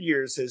 100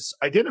 years has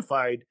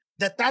identified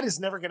that is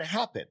never going to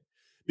happen.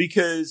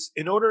 Because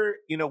in order,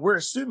 we're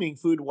assuming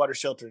food, water,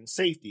 shelter, and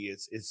safety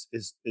is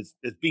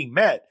being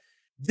met.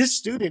 This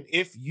student,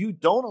 if you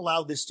don't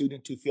allow this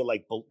student to feel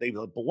like they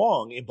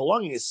belong, and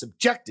belonging is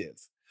subjective.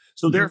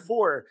 So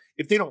therefore,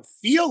 if they don't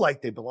feel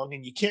like they belong,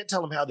 and you can't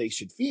tell them how they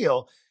should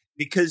feel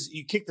because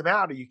you kicked them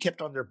out or you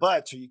kept on their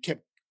butts or you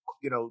kept,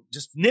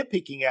 just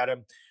nitpicking at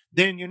them,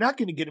 then you're not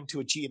going to get them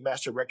to achieve,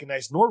 master,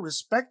 recognize, nor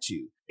respect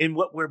you. And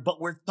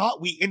we're taught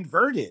we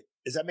invert it.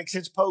 Does that make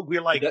sense, Pogue? We're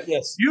like,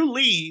 yes. You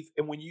leave,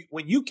 and when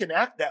you can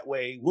act that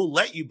way, we'll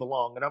let you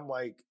belong. And I'm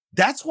like,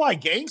 that's why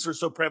gangs were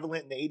so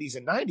prevalent in the 80s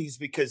and 90s,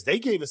 because they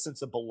gave a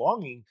sense of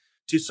belonging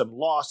to some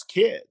lost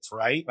kids,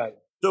 right?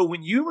 So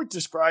when you were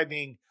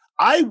describing,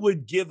 I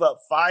would give up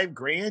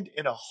 $5,000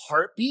 in a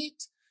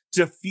heartbeat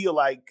to feel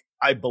like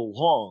I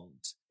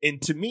belonged.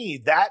 And to me,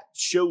 that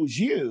shows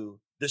you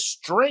the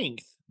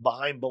strength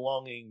behind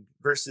belonging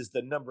versus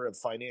the number of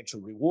financial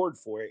reward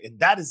for it. And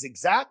that is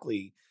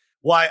exactly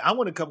why I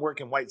want to come work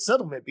in White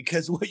Settlement,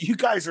 because what you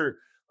guys are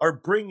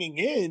bringing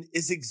in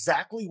is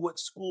exactly what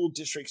school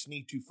districts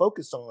need to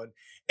focus on.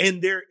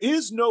 And there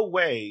is no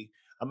way,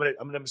 I'm going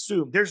to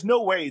assume there's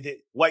no way that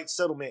White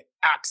Settlement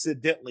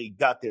accidentally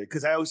got there.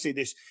 Because I always say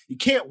this, you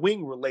can't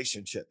wing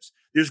relationships.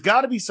 There's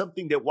got to be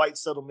something that White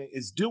Settlement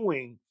is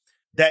doing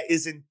that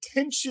is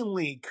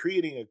intentionally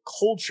creating a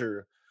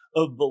culture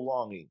of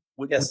belonging.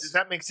 Yes. Does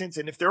that make sense?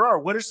 And if there are,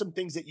 what are some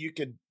things that you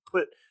can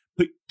put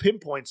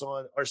pinpoints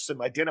on, are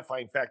some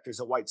identifying factors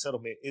that White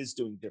Settlement is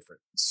doing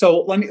different?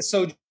 So I'm going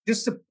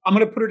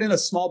to put it in a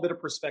small bit of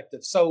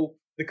perspective. So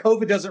the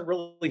COVID doesn't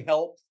really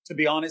help, to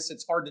be honest.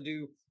 It's hard to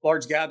do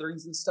large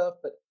gatherings and stuff,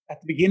 but at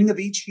the beginning of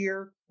each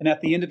year and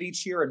at the end of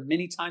each year and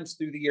many times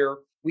through the year,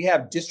 we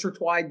have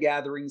district-wide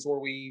gatherings where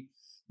we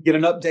get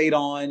an update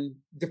on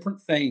different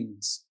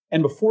things.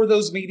 And before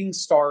those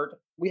meetings start,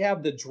 we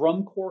have the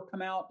drum corps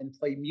come out and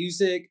play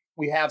music.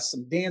 We have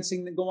some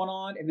dancing going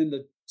on. And then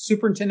the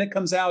superintendent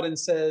comes out and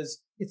says,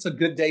 it's a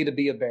good day to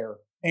be a bear.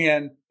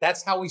 And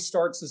that's how he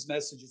starts his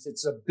messages.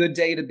 It's a good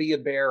day to be a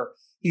bear.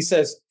 He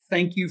says,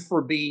 thank you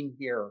for being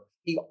here.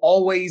 He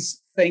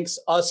always thanks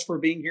us for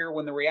being here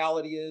when the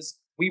reality is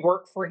we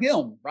work for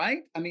him, right?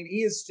 I mean,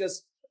 he is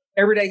just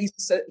every day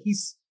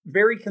he's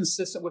very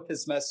consistent with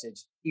his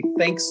message. He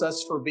thanks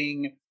us for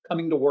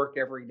coming to work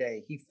every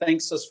day. He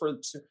thanks us for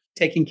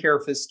taking care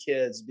of his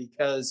kids,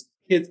 because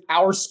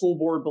our school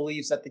board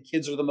believes that the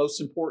kids are the most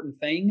important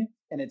thing.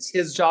 And it's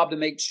his job to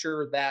make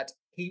sure that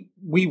he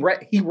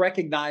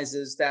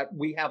recognizes that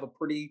we have a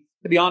pretty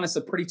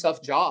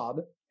tough job.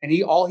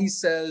 And all he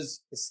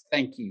says is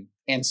thank you.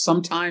 And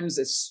sometimes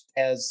it's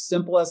as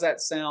simple as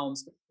that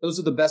sounds. Those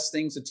are the best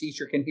things a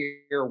teacher can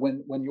hear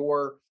when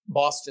your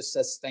boss just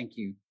says thank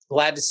you.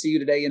 Glad to see you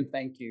today and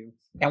thank you.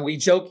 And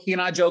he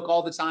and I joke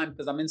all the time,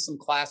 because I'm in some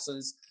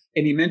classes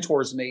and he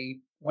mentors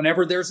me.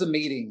 Whenever there's a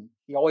meeting,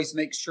 he always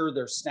makes sure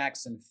there's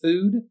snacks and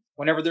food.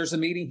 Whenever there's a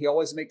meeting, he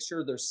always makes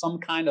sure there's some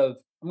kind of,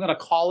 I'm going to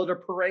call it a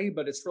parade,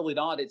 but it's really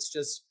not. It's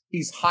just,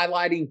 he's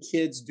highlighting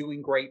kids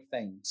doing great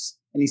things.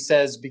 And he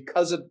says,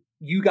 because of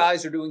you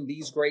guys are doing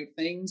these great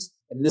things,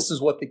 and this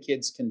is what the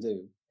kids can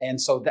do.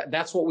 And so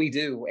that's what we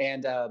do.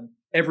 And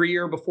every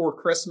year before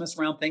Christmas,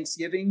 around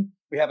Thanksgiving,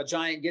 we have a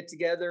giant get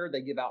together.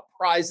 They give out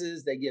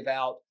prizes. They give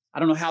out, I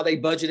don't know how they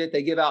budget it.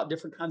 They give out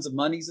different kinds of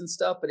monies and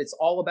stuff, but it's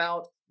all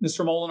about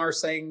Mr. Molinar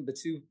saying the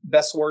two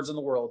best words in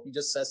the world. He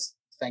just says,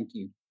 thank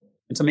you.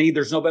 And to me,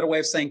 there's no better way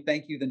of saying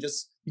thank you than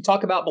just, you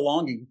talk about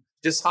belonging,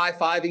 just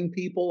high-fiving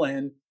people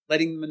and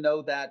letting them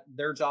know that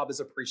their job is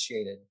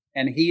appreciated.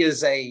 And he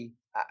is a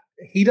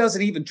he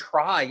doesn't even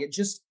try. It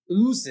just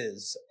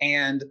oozes.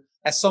 And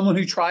as someone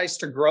who tries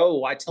to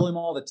grow, I tell him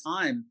all the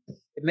time,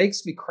 it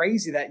makes me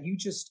crazy that you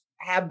just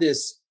have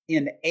this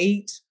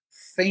innate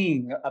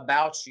thing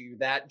about you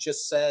that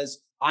just says,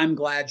 I'm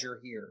glad you're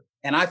here.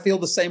 And I feel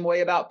the same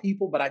way about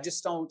people, but I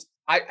just don't,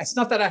 it's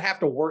not that I have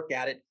to work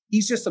at it.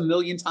 He's just a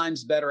million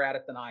times better at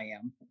it than I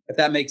am, if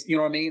that makes, you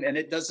know what I mean? And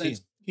it doesn't,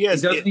 he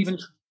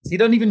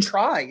doesn't even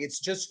try. It's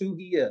just who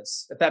he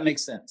is, if that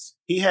makes sense.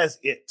 He has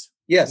it.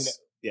 Yes.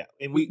 Yeah.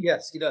 And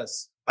yes, he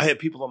does. I have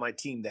people on my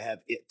team that have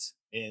it.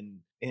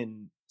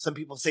 And some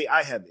people say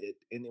I have it.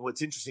 And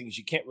what's interesting is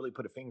you can't really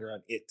put a finger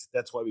on it.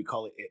 That's why we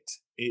call it it.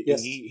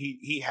 Yes.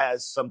 He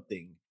has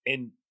something,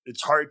 and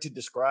it's hard to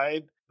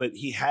describe, but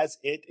he has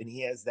it, and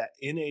he has that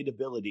innate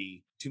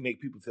ability to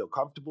make people feel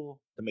comfortable,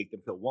 to make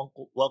them feel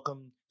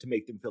welcome, to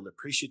make them feel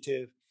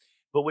appreciative.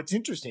 But what's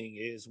interesting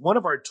is one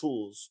of our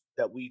tools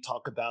that we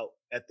talk about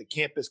at the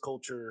campus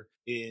culture,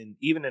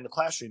 even in the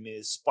classroom,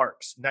 is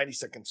Sparks,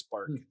 90-second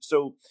Spark.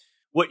 So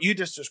what you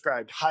just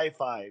described, high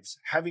fives,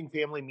 having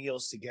family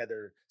meals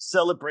together,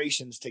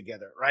 celebrations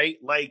together, right?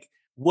 Like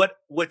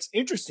what's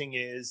interesting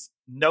is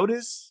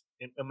notice,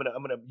 and I'm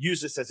gonna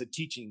use this as a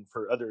teaching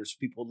for others,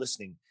 people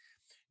listening.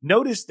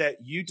 Notice that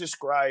you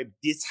described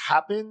this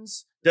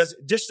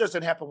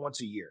doesn't happen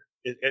once a year.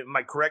 Am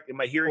I correct? Am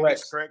I hearing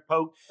this correct,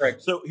 Poe?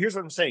 Correct. So here's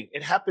what I'm saying.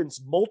 It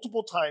happens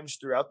multiple times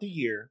throughout the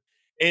year.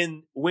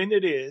 And when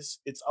it is,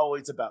 it's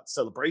always about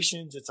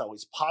celebrations. It's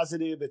always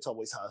positive. It's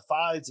always high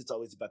fives. It's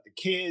always about the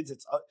kids.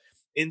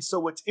 And so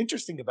what's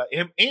interesting about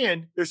him,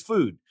 and there's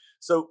food.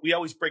 So we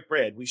always break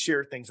bread. We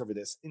share things over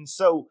this. And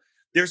so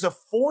there's a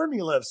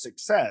formula of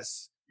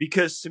success,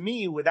 because to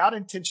me, without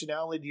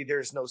intentionality,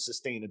 there's no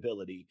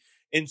sustainability.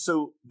 And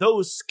so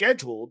those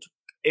scheduled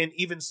and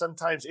even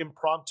sometimes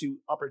impromptu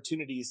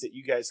opportunities that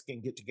you guys can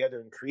get together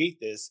and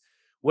create this,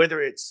 whether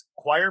it's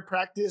choir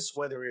practice,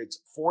 whether it's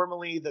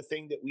formally the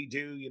thing that we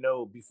do,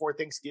 before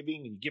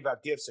Thanksgiving, and you give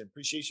out gifts and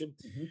appreciation,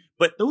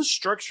 but those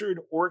structured,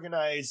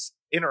 organized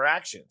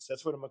interactions,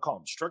 that's what I'm gonna call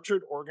them,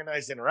 structured,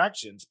 organized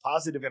interactions,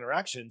 positive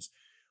interactions,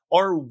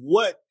 are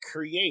what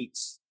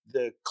creates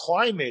the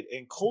climate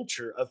and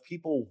culture of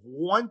people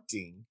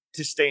wanting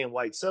to stay in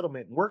White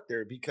Settlement and work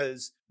there,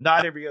 because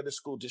not every other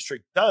school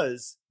district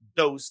does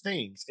those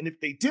things. And if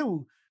they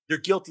do, they're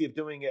guilty of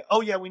doing it.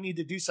 Oh yeah, we need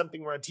to do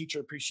something around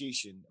teacher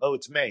appreciation. Oh,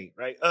 it's May,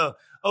 right?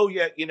 Oh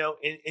yeah,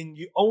 and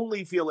you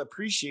only feel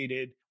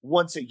appreciated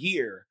once a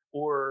year,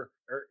 or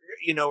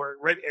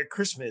right at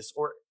Christmas,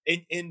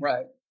 and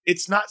right.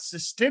 It's not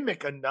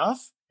systemic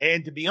enough.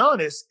 And to be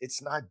honest,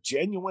 it's not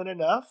genuine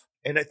enough.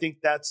 And I think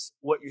that's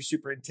what your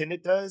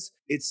superintendent does.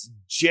 It's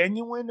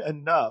genuine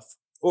enough,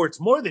 or it's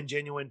more than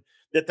genuine,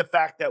 that the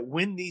fact that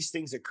when these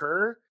things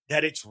occur,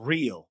 that it's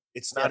real.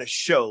 It's not a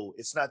show.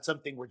 It's not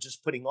something we're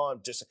just putting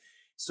on.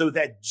 So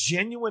that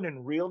genuine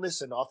and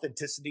realness and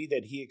authenticity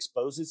that he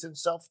exposes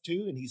himself to,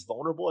 and he's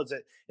vulnerable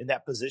in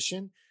that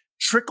position,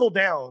 trickle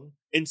down.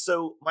 And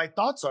so my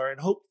thoughts are,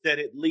 and hope that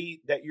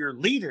that your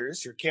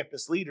leaders, your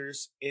campus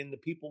leaders, and the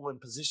people in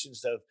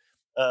positions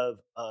of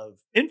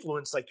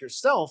influence like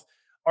yourself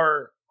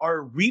are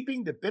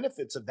reaping the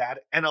benefits of that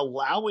and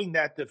allowing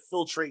that to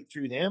filtrate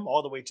through them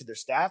all the way to their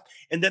staff,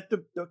 and that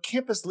the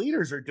campus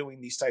leaders are doing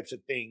these types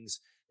of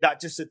things, not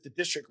just at the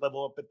district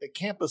level, but the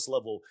campus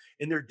level.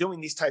 And they're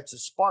doing these types of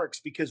sparks,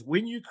 because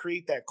when you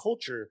create that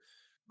culture,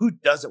 who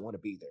doesn't want to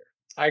be there?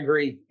 I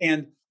agree.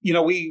 And,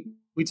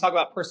 we talk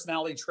about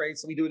personality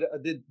traits, and we do a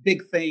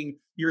big thing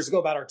years ago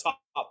about our top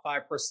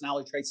 5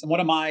 personality traits. And one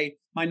of my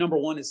number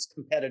one is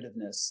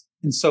competitiveness.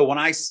 And so when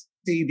I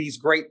see these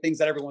great things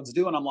that everyone's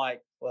doing, I'm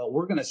like, well,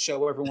 we're going to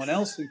show everyone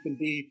else who can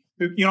be,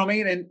 you know what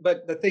I mean?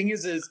 But the thing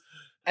is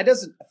that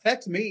doesn't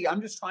affect me.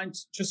 I'm just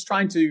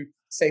trying to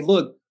say,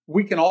 look,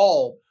 we can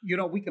all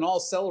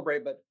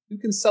celebrate, but who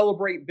can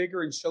celebrate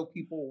bigger and show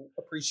people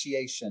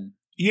appreciation?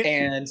 Yeah.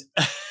 And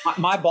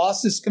my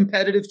boss is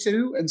competitive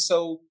too. And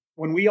so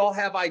when we all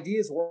have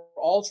ideas,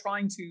 we're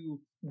trying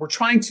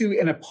to,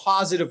 in a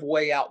positive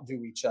way,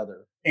 outdo each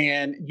other.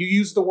 And you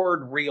use the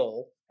word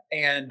real,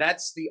 and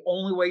that's the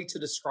only way to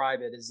describe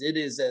it. It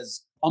is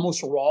as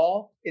almost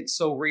raw. It's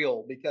so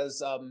real,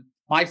 because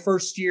my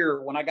first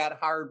year, when I got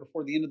hired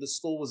before the end of the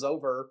school was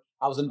over,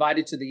 I was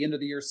invited to the end of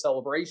the year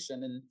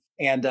celebration.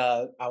 And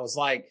I was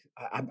like,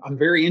 I'm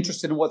very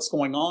interested in what's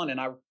going on.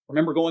 And I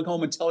remember going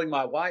home and telling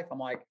my wife, I'm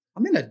like,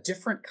 I'm in a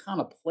different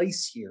kind of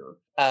place here.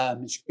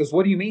 She goes,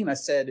 what do you mean? I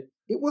said,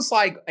 it was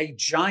like a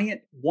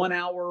giant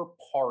 1-hour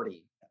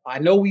party. I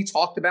know we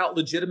talked about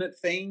legitimate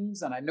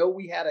things, and I know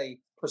we had a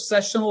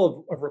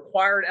processional of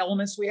required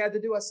elements we had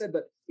to do. I said,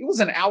 but it was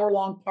an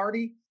hour-long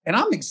party, and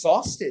I'm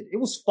exhausted. It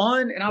was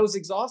fun, and I was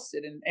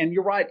exhausted. And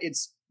you're right,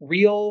 it's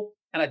real,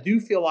 and I do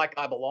feel like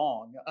I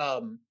belong.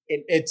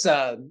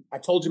 I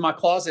told you my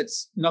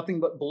closet's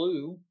nothing but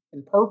blue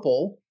and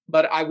purple,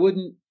 but I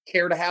wouldn't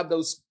care to have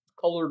those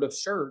colored of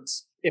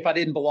shirts if I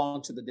didn't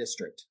belong to the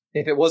district,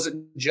 if it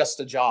wasn't just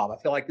a job.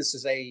 I feel like this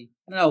is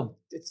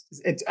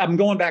I'm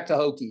going back to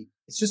Hokie.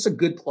 It's just a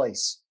good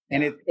place.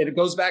 And it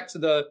goes back to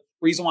the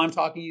reason why I'm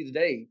talking to you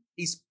today.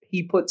 He's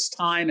he puts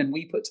time and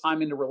we put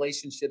time into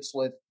relationships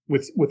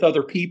with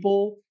other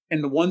people.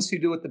 And the ones who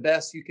do it the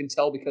best, you can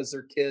tell because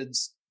their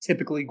kids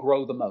typically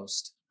grow the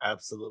most.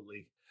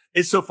 Absolutely.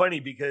 It's so funny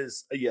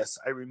because yes,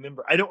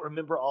 I don't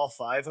remember all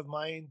 5 of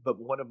mine, but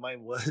one of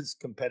mine was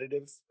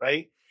competitive,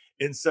 right?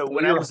 And so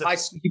when I was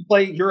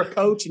you're a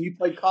coach and you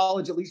played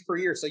college at least for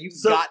a year. So you've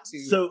got to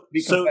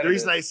be competitive. So the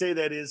reason I say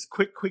that is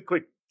quick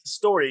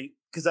story,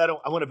 because I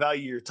want to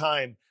value your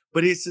time.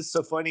 But it's just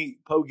so funny,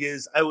 Pogue,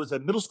 is I was a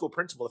middle school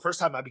principal the first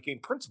time I became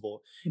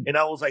principal. And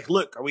I was like,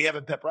 look, are we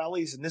having pep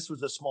rallies? And this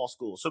was a small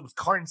school. So it was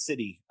Karn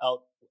City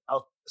out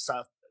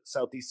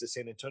southeast of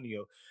San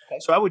Antonio. Okay.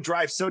 So I would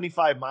drive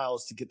 75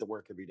 miles to get to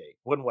work every day,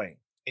 one way.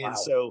 And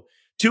so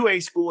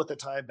 2A school at the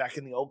time, back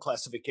in the old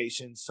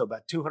classifications, so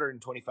about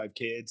 225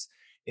 kids.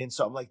 And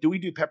so I'm like, do we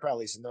do pep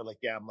rallies? And they're like,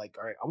 yeah. I'm like,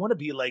 all right, I want to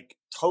be like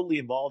totally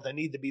involved. I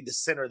need to be the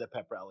center of the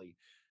pep rally.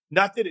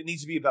 Not that it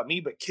needs to be about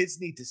me, but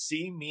kids need to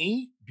see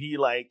me be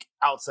like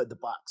outside the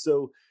box.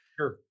 So,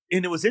 sure.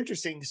 And it was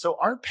interesting. So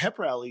our pep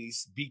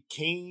rallies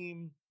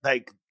became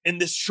like in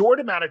this short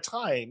amount of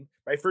time,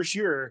 my first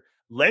year,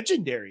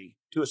 legendary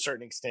to a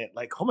certain extent.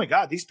 Like, oh my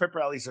God, these pep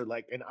rallies are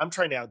like, and I'm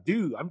trying to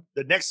outdo.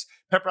 The next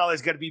pep rally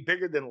is going to be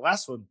bigger than the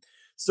last one.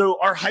 So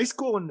our high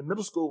school and the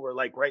middle school were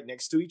like right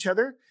next to each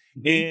other.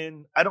 Mm-hmm.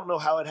 And I don't know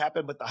how it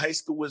happened, but the high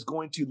school was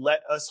going to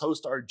let us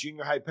host our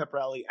junior high pep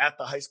rally at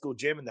the high school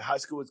gym, and the high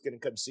school was going to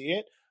come see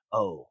it.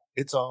 Oh,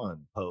 it's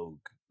on, Pogue.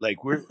 Like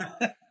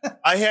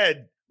I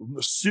had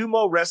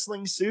sumo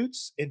wrestling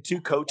suits and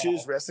 2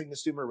 coaches wrestling the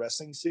sumo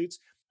wrestling suits.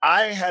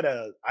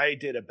 I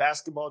did a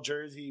basketball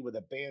jersey with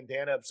a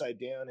bandana upside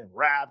down and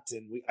wrapped.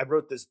 And I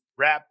wrote this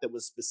rap that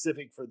was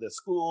specific for the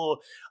school.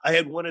 I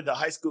had one of the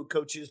high school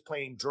coaches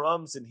playing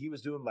drums and he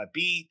was doing my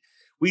beat.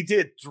 We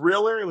did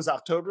Thriller. It was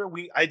October.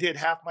 I did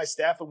half my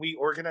staff and we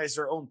organized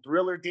our own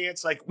Thriller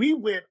dance. Like we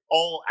went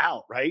all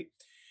out, right?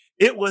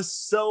 It was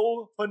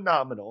so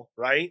phenomenal,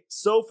 right?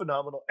 So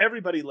phenomenal.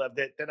 Everybody loved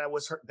it. Then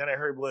I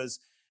heard was,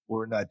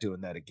 we're not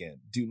doing that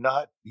again.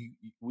 The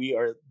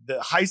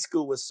high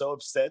school was so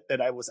upset that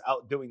I was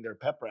out doing their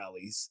pep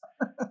rallies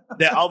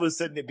that all of a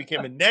sudden it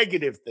became a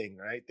negative thing,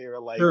 right? They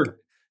were like, sure.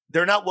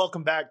 They're not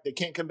welcome back. They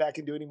can't come back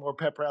and do any more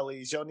pep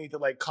rallies. Y'all need to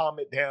like calm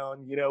it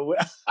down. You know,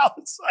 I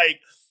was like,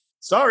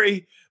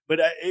 sorry, but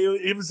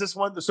it was this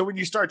one. So when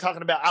you start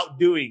talking about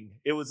outdoing,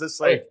 it was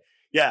just like,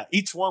 yeah,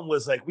 each one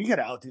was like, we got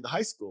to outdo the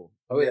high school.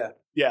 Oh yeah.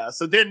 Yeah.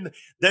 So then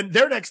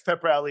their next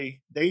pep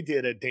rally, they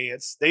did a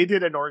dance. They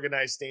did an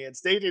organized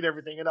dance. They did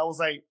everything. And I was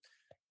like,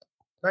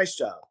 nice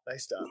job.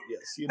 Nice job.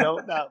 Yes. You know,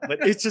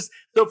 but it's just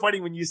so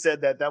funny when you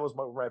said that. That was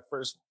my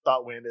first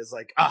thought went is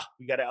like,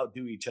 we got to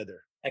outdo each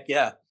other. Heck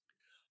yeah.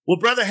 Well,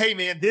 brother, hey,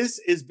 man, this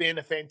has been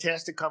a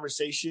fantastic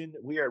conversation.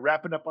 We are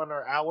wrapping up on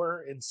our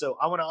hour. And so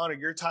I want to honor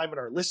your time and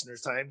our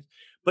listeners' time.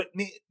 But,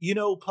 you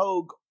know,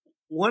 Pogue,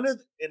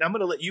 and I'm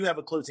going to let you have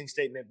a closing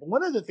statement, but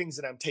one of the things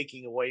that I'm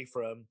taking away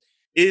from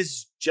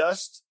is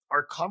just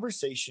our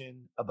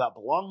conversation about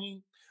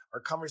belonging, our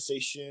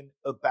conversation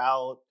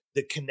about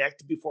the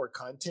connect before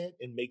content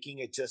and making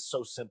it just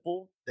so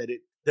simple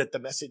that the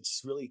message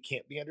really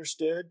can't be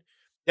understood,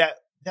 that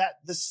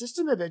the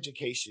system of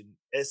education,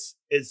 as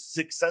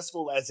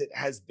successful as it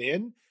has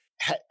been,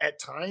 at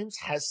times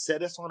has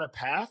set us on a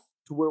path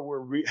to where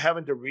we're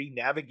having to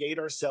re-navigate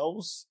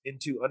ourselves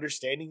into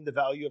understanding the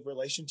value of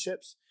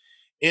relationships.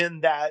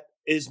 In that,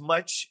 as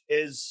much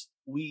as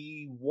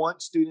we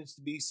want students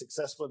to be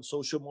successful in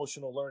social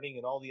emotional learning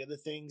and all the other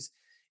things,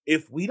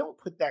 if we don't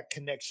put that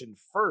connection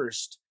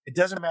first, it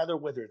doesn't matter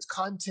whether it's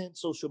content,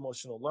 social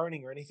emotional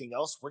learning, or anything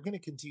else, we're going to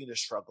continue to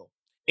struggle.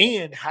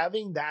 And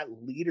having that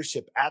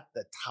leadership at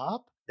the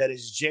top that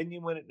is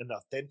genuine and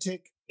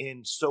authentic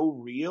and so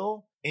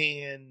real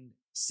and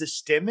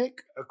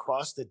systemic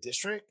across the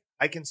district,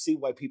 I can see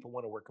why people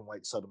want to work in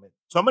White Settlement.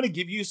 So I'm going to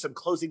give you some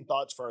closing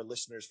thoughts for our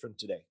listeners from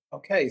today.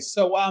 Okay.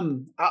 So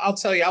I'll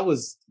tell you, I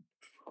was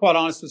quite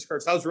honest with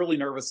Curtis. I was really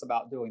nervous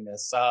about doing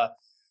this.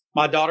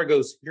 My daughter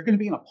goes, "You're going to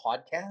be in a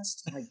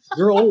podcast? I'm like,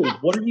 you're old.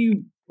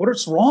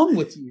 What's wrong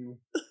with you?"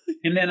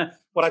 And then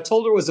what I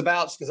told her was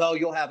about, she goes, "Oh,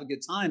 you'll have a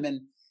good time."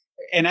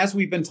 And as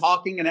we've been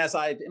talking and as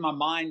I, in my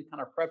mind,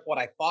 kind of prepped what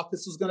I thought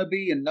this was going to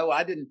be, and no,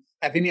 I didn't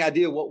have any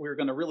idea what we were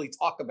going to really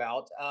talk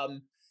about,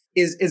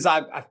 is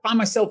I find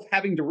myself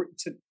having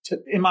to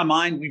in my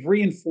mind, we've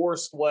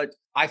reinforced what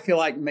I feel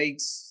like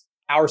makes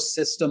our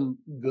system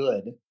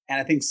good. And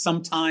I think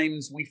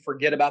sometimes we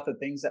forget about the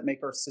things that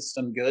make our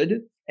system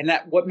good. And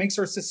that what makes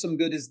our system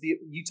good is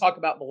you talk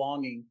about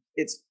belonging.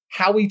 It's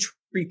how we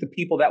treat the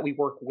people that we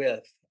work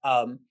with.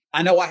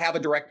 I know I have a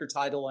director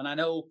title, and I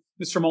know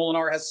Mr.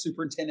 Molinar has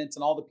superintendents,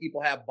 and all the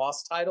people have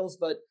boss titles,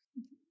 but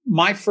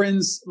my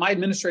friends, my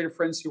administrative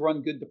friends who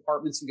run good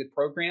departments and good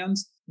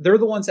programs, they're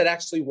the ones that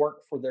actually work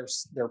for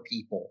their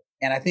people.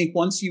 And I think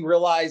once you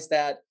realize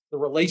that the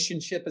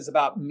relationship is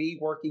about me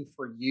working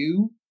for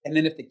you, and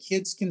then if the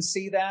kids can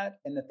see that,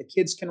 and that the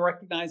kids can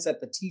recognize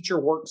that the teacher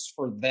works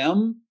for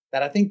them,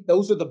 that I think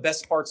those are the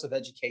best parts of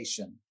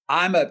education.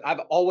 I've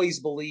always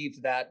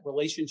believed that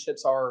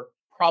relationships are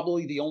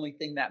probably the only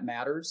thing that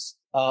matters.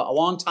 A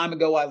long time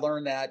ago, I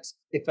learned that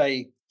if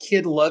a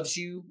kid loves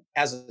you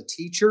as a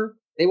teacher,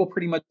 they will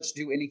pretty much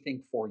do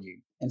anything for you.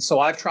 And so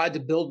I've tried to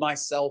build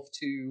myself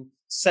to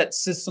set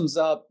systems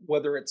up,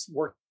 whether it's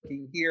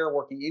working here,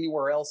 working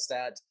anywhere else,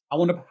 that I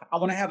want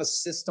to have a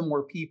system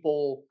where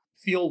people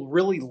feel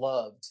really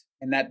loved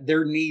and that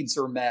their needs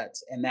are met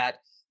and that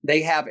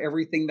they have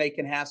everything they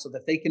can have so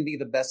that they can be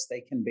the best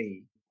they can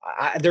be.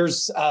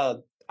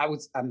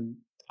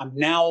 I'm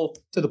now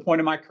to the point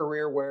in my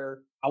career where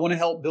I want to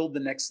help build the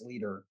next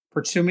leader.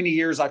 For too many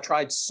years, I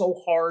tried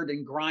so hard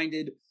and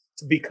grinded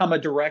to become a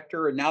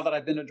director. And now that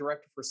I've been a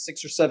director for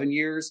 6 or 7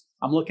 years,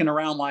 I'm looking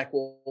around like,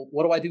 well,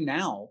 what do I do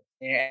now?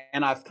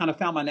 And I've kind of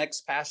found my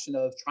next passion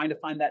of trying to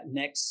find that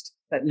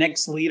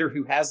next leader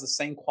who has the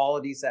same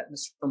qualities that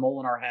Mr.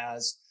 Molinar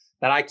has,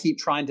 that I keep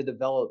trying to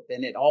develop.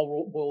 And it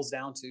all boils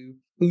down to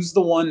who's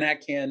the one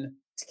that can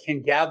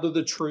gather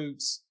the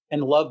troops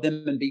and love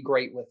them and be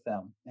great with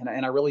them.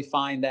 And I really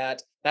find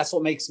that that's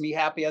what makes me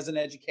happy as an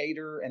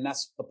educator. And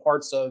that's the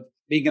parts of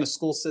being in a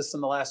school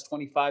system the last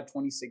 25,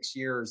 26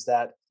 years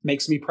that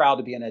makes me proud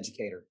to be an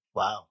educator.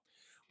 Wow.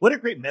 What a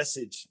great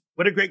message.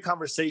 What a great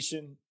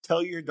conversation.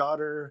 Tell your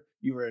daughter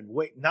you are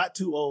not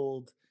too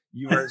old.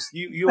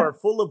 You are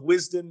full of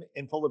wisdom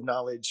and full of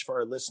knowledge for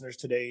our listeners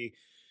today.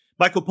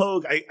 Michael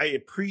Pogue, I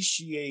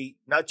appreciate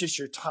not just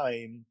your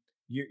time,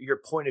 your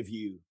point of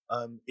view.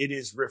 It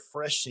is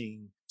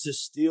refreshing to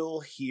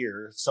still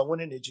hear someone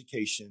in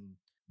education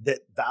that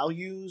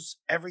values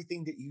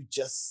everything that you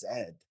just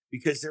said,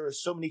 because there are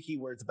so many key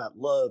words about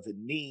love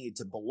and needs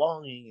and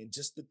belonging and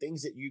just the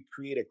things that you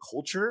create a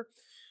culture.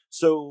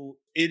 So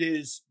it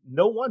is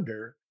no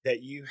wonder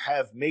that you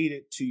have made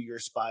it to your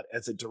spot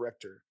as a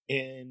director.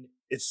 And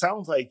it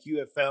sounds like you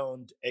have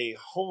found a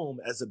home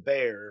as a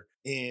bear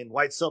in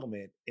White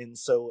Settlement. And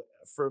so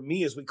for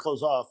me, as we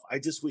close off, I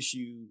just wish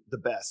you the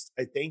best.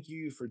 I thank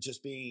you for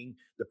just being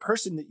the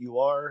person that you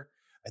are.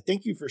 I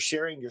thank you for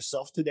sharing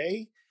yourself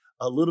today,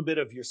 a little bit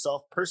of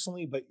yourself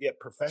personally, but yet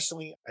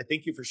professionally. I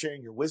thank you for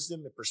sharing your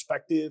wisdom and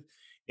perspective.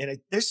 And I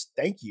just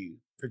thank you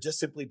for just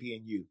simply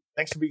being you.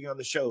 Thanks for being on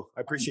the show.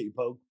 I appreciate you,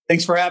 Pogue.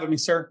 Thanks for having me,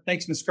 sir.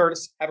 Thanks, Ms.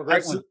 Curtis. Have a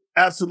great one.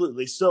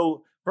 Absolutely.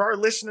 So for our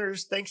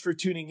listeners, thanks for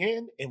tuning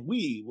in, and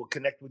we will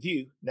connect with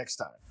you next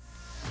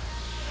time.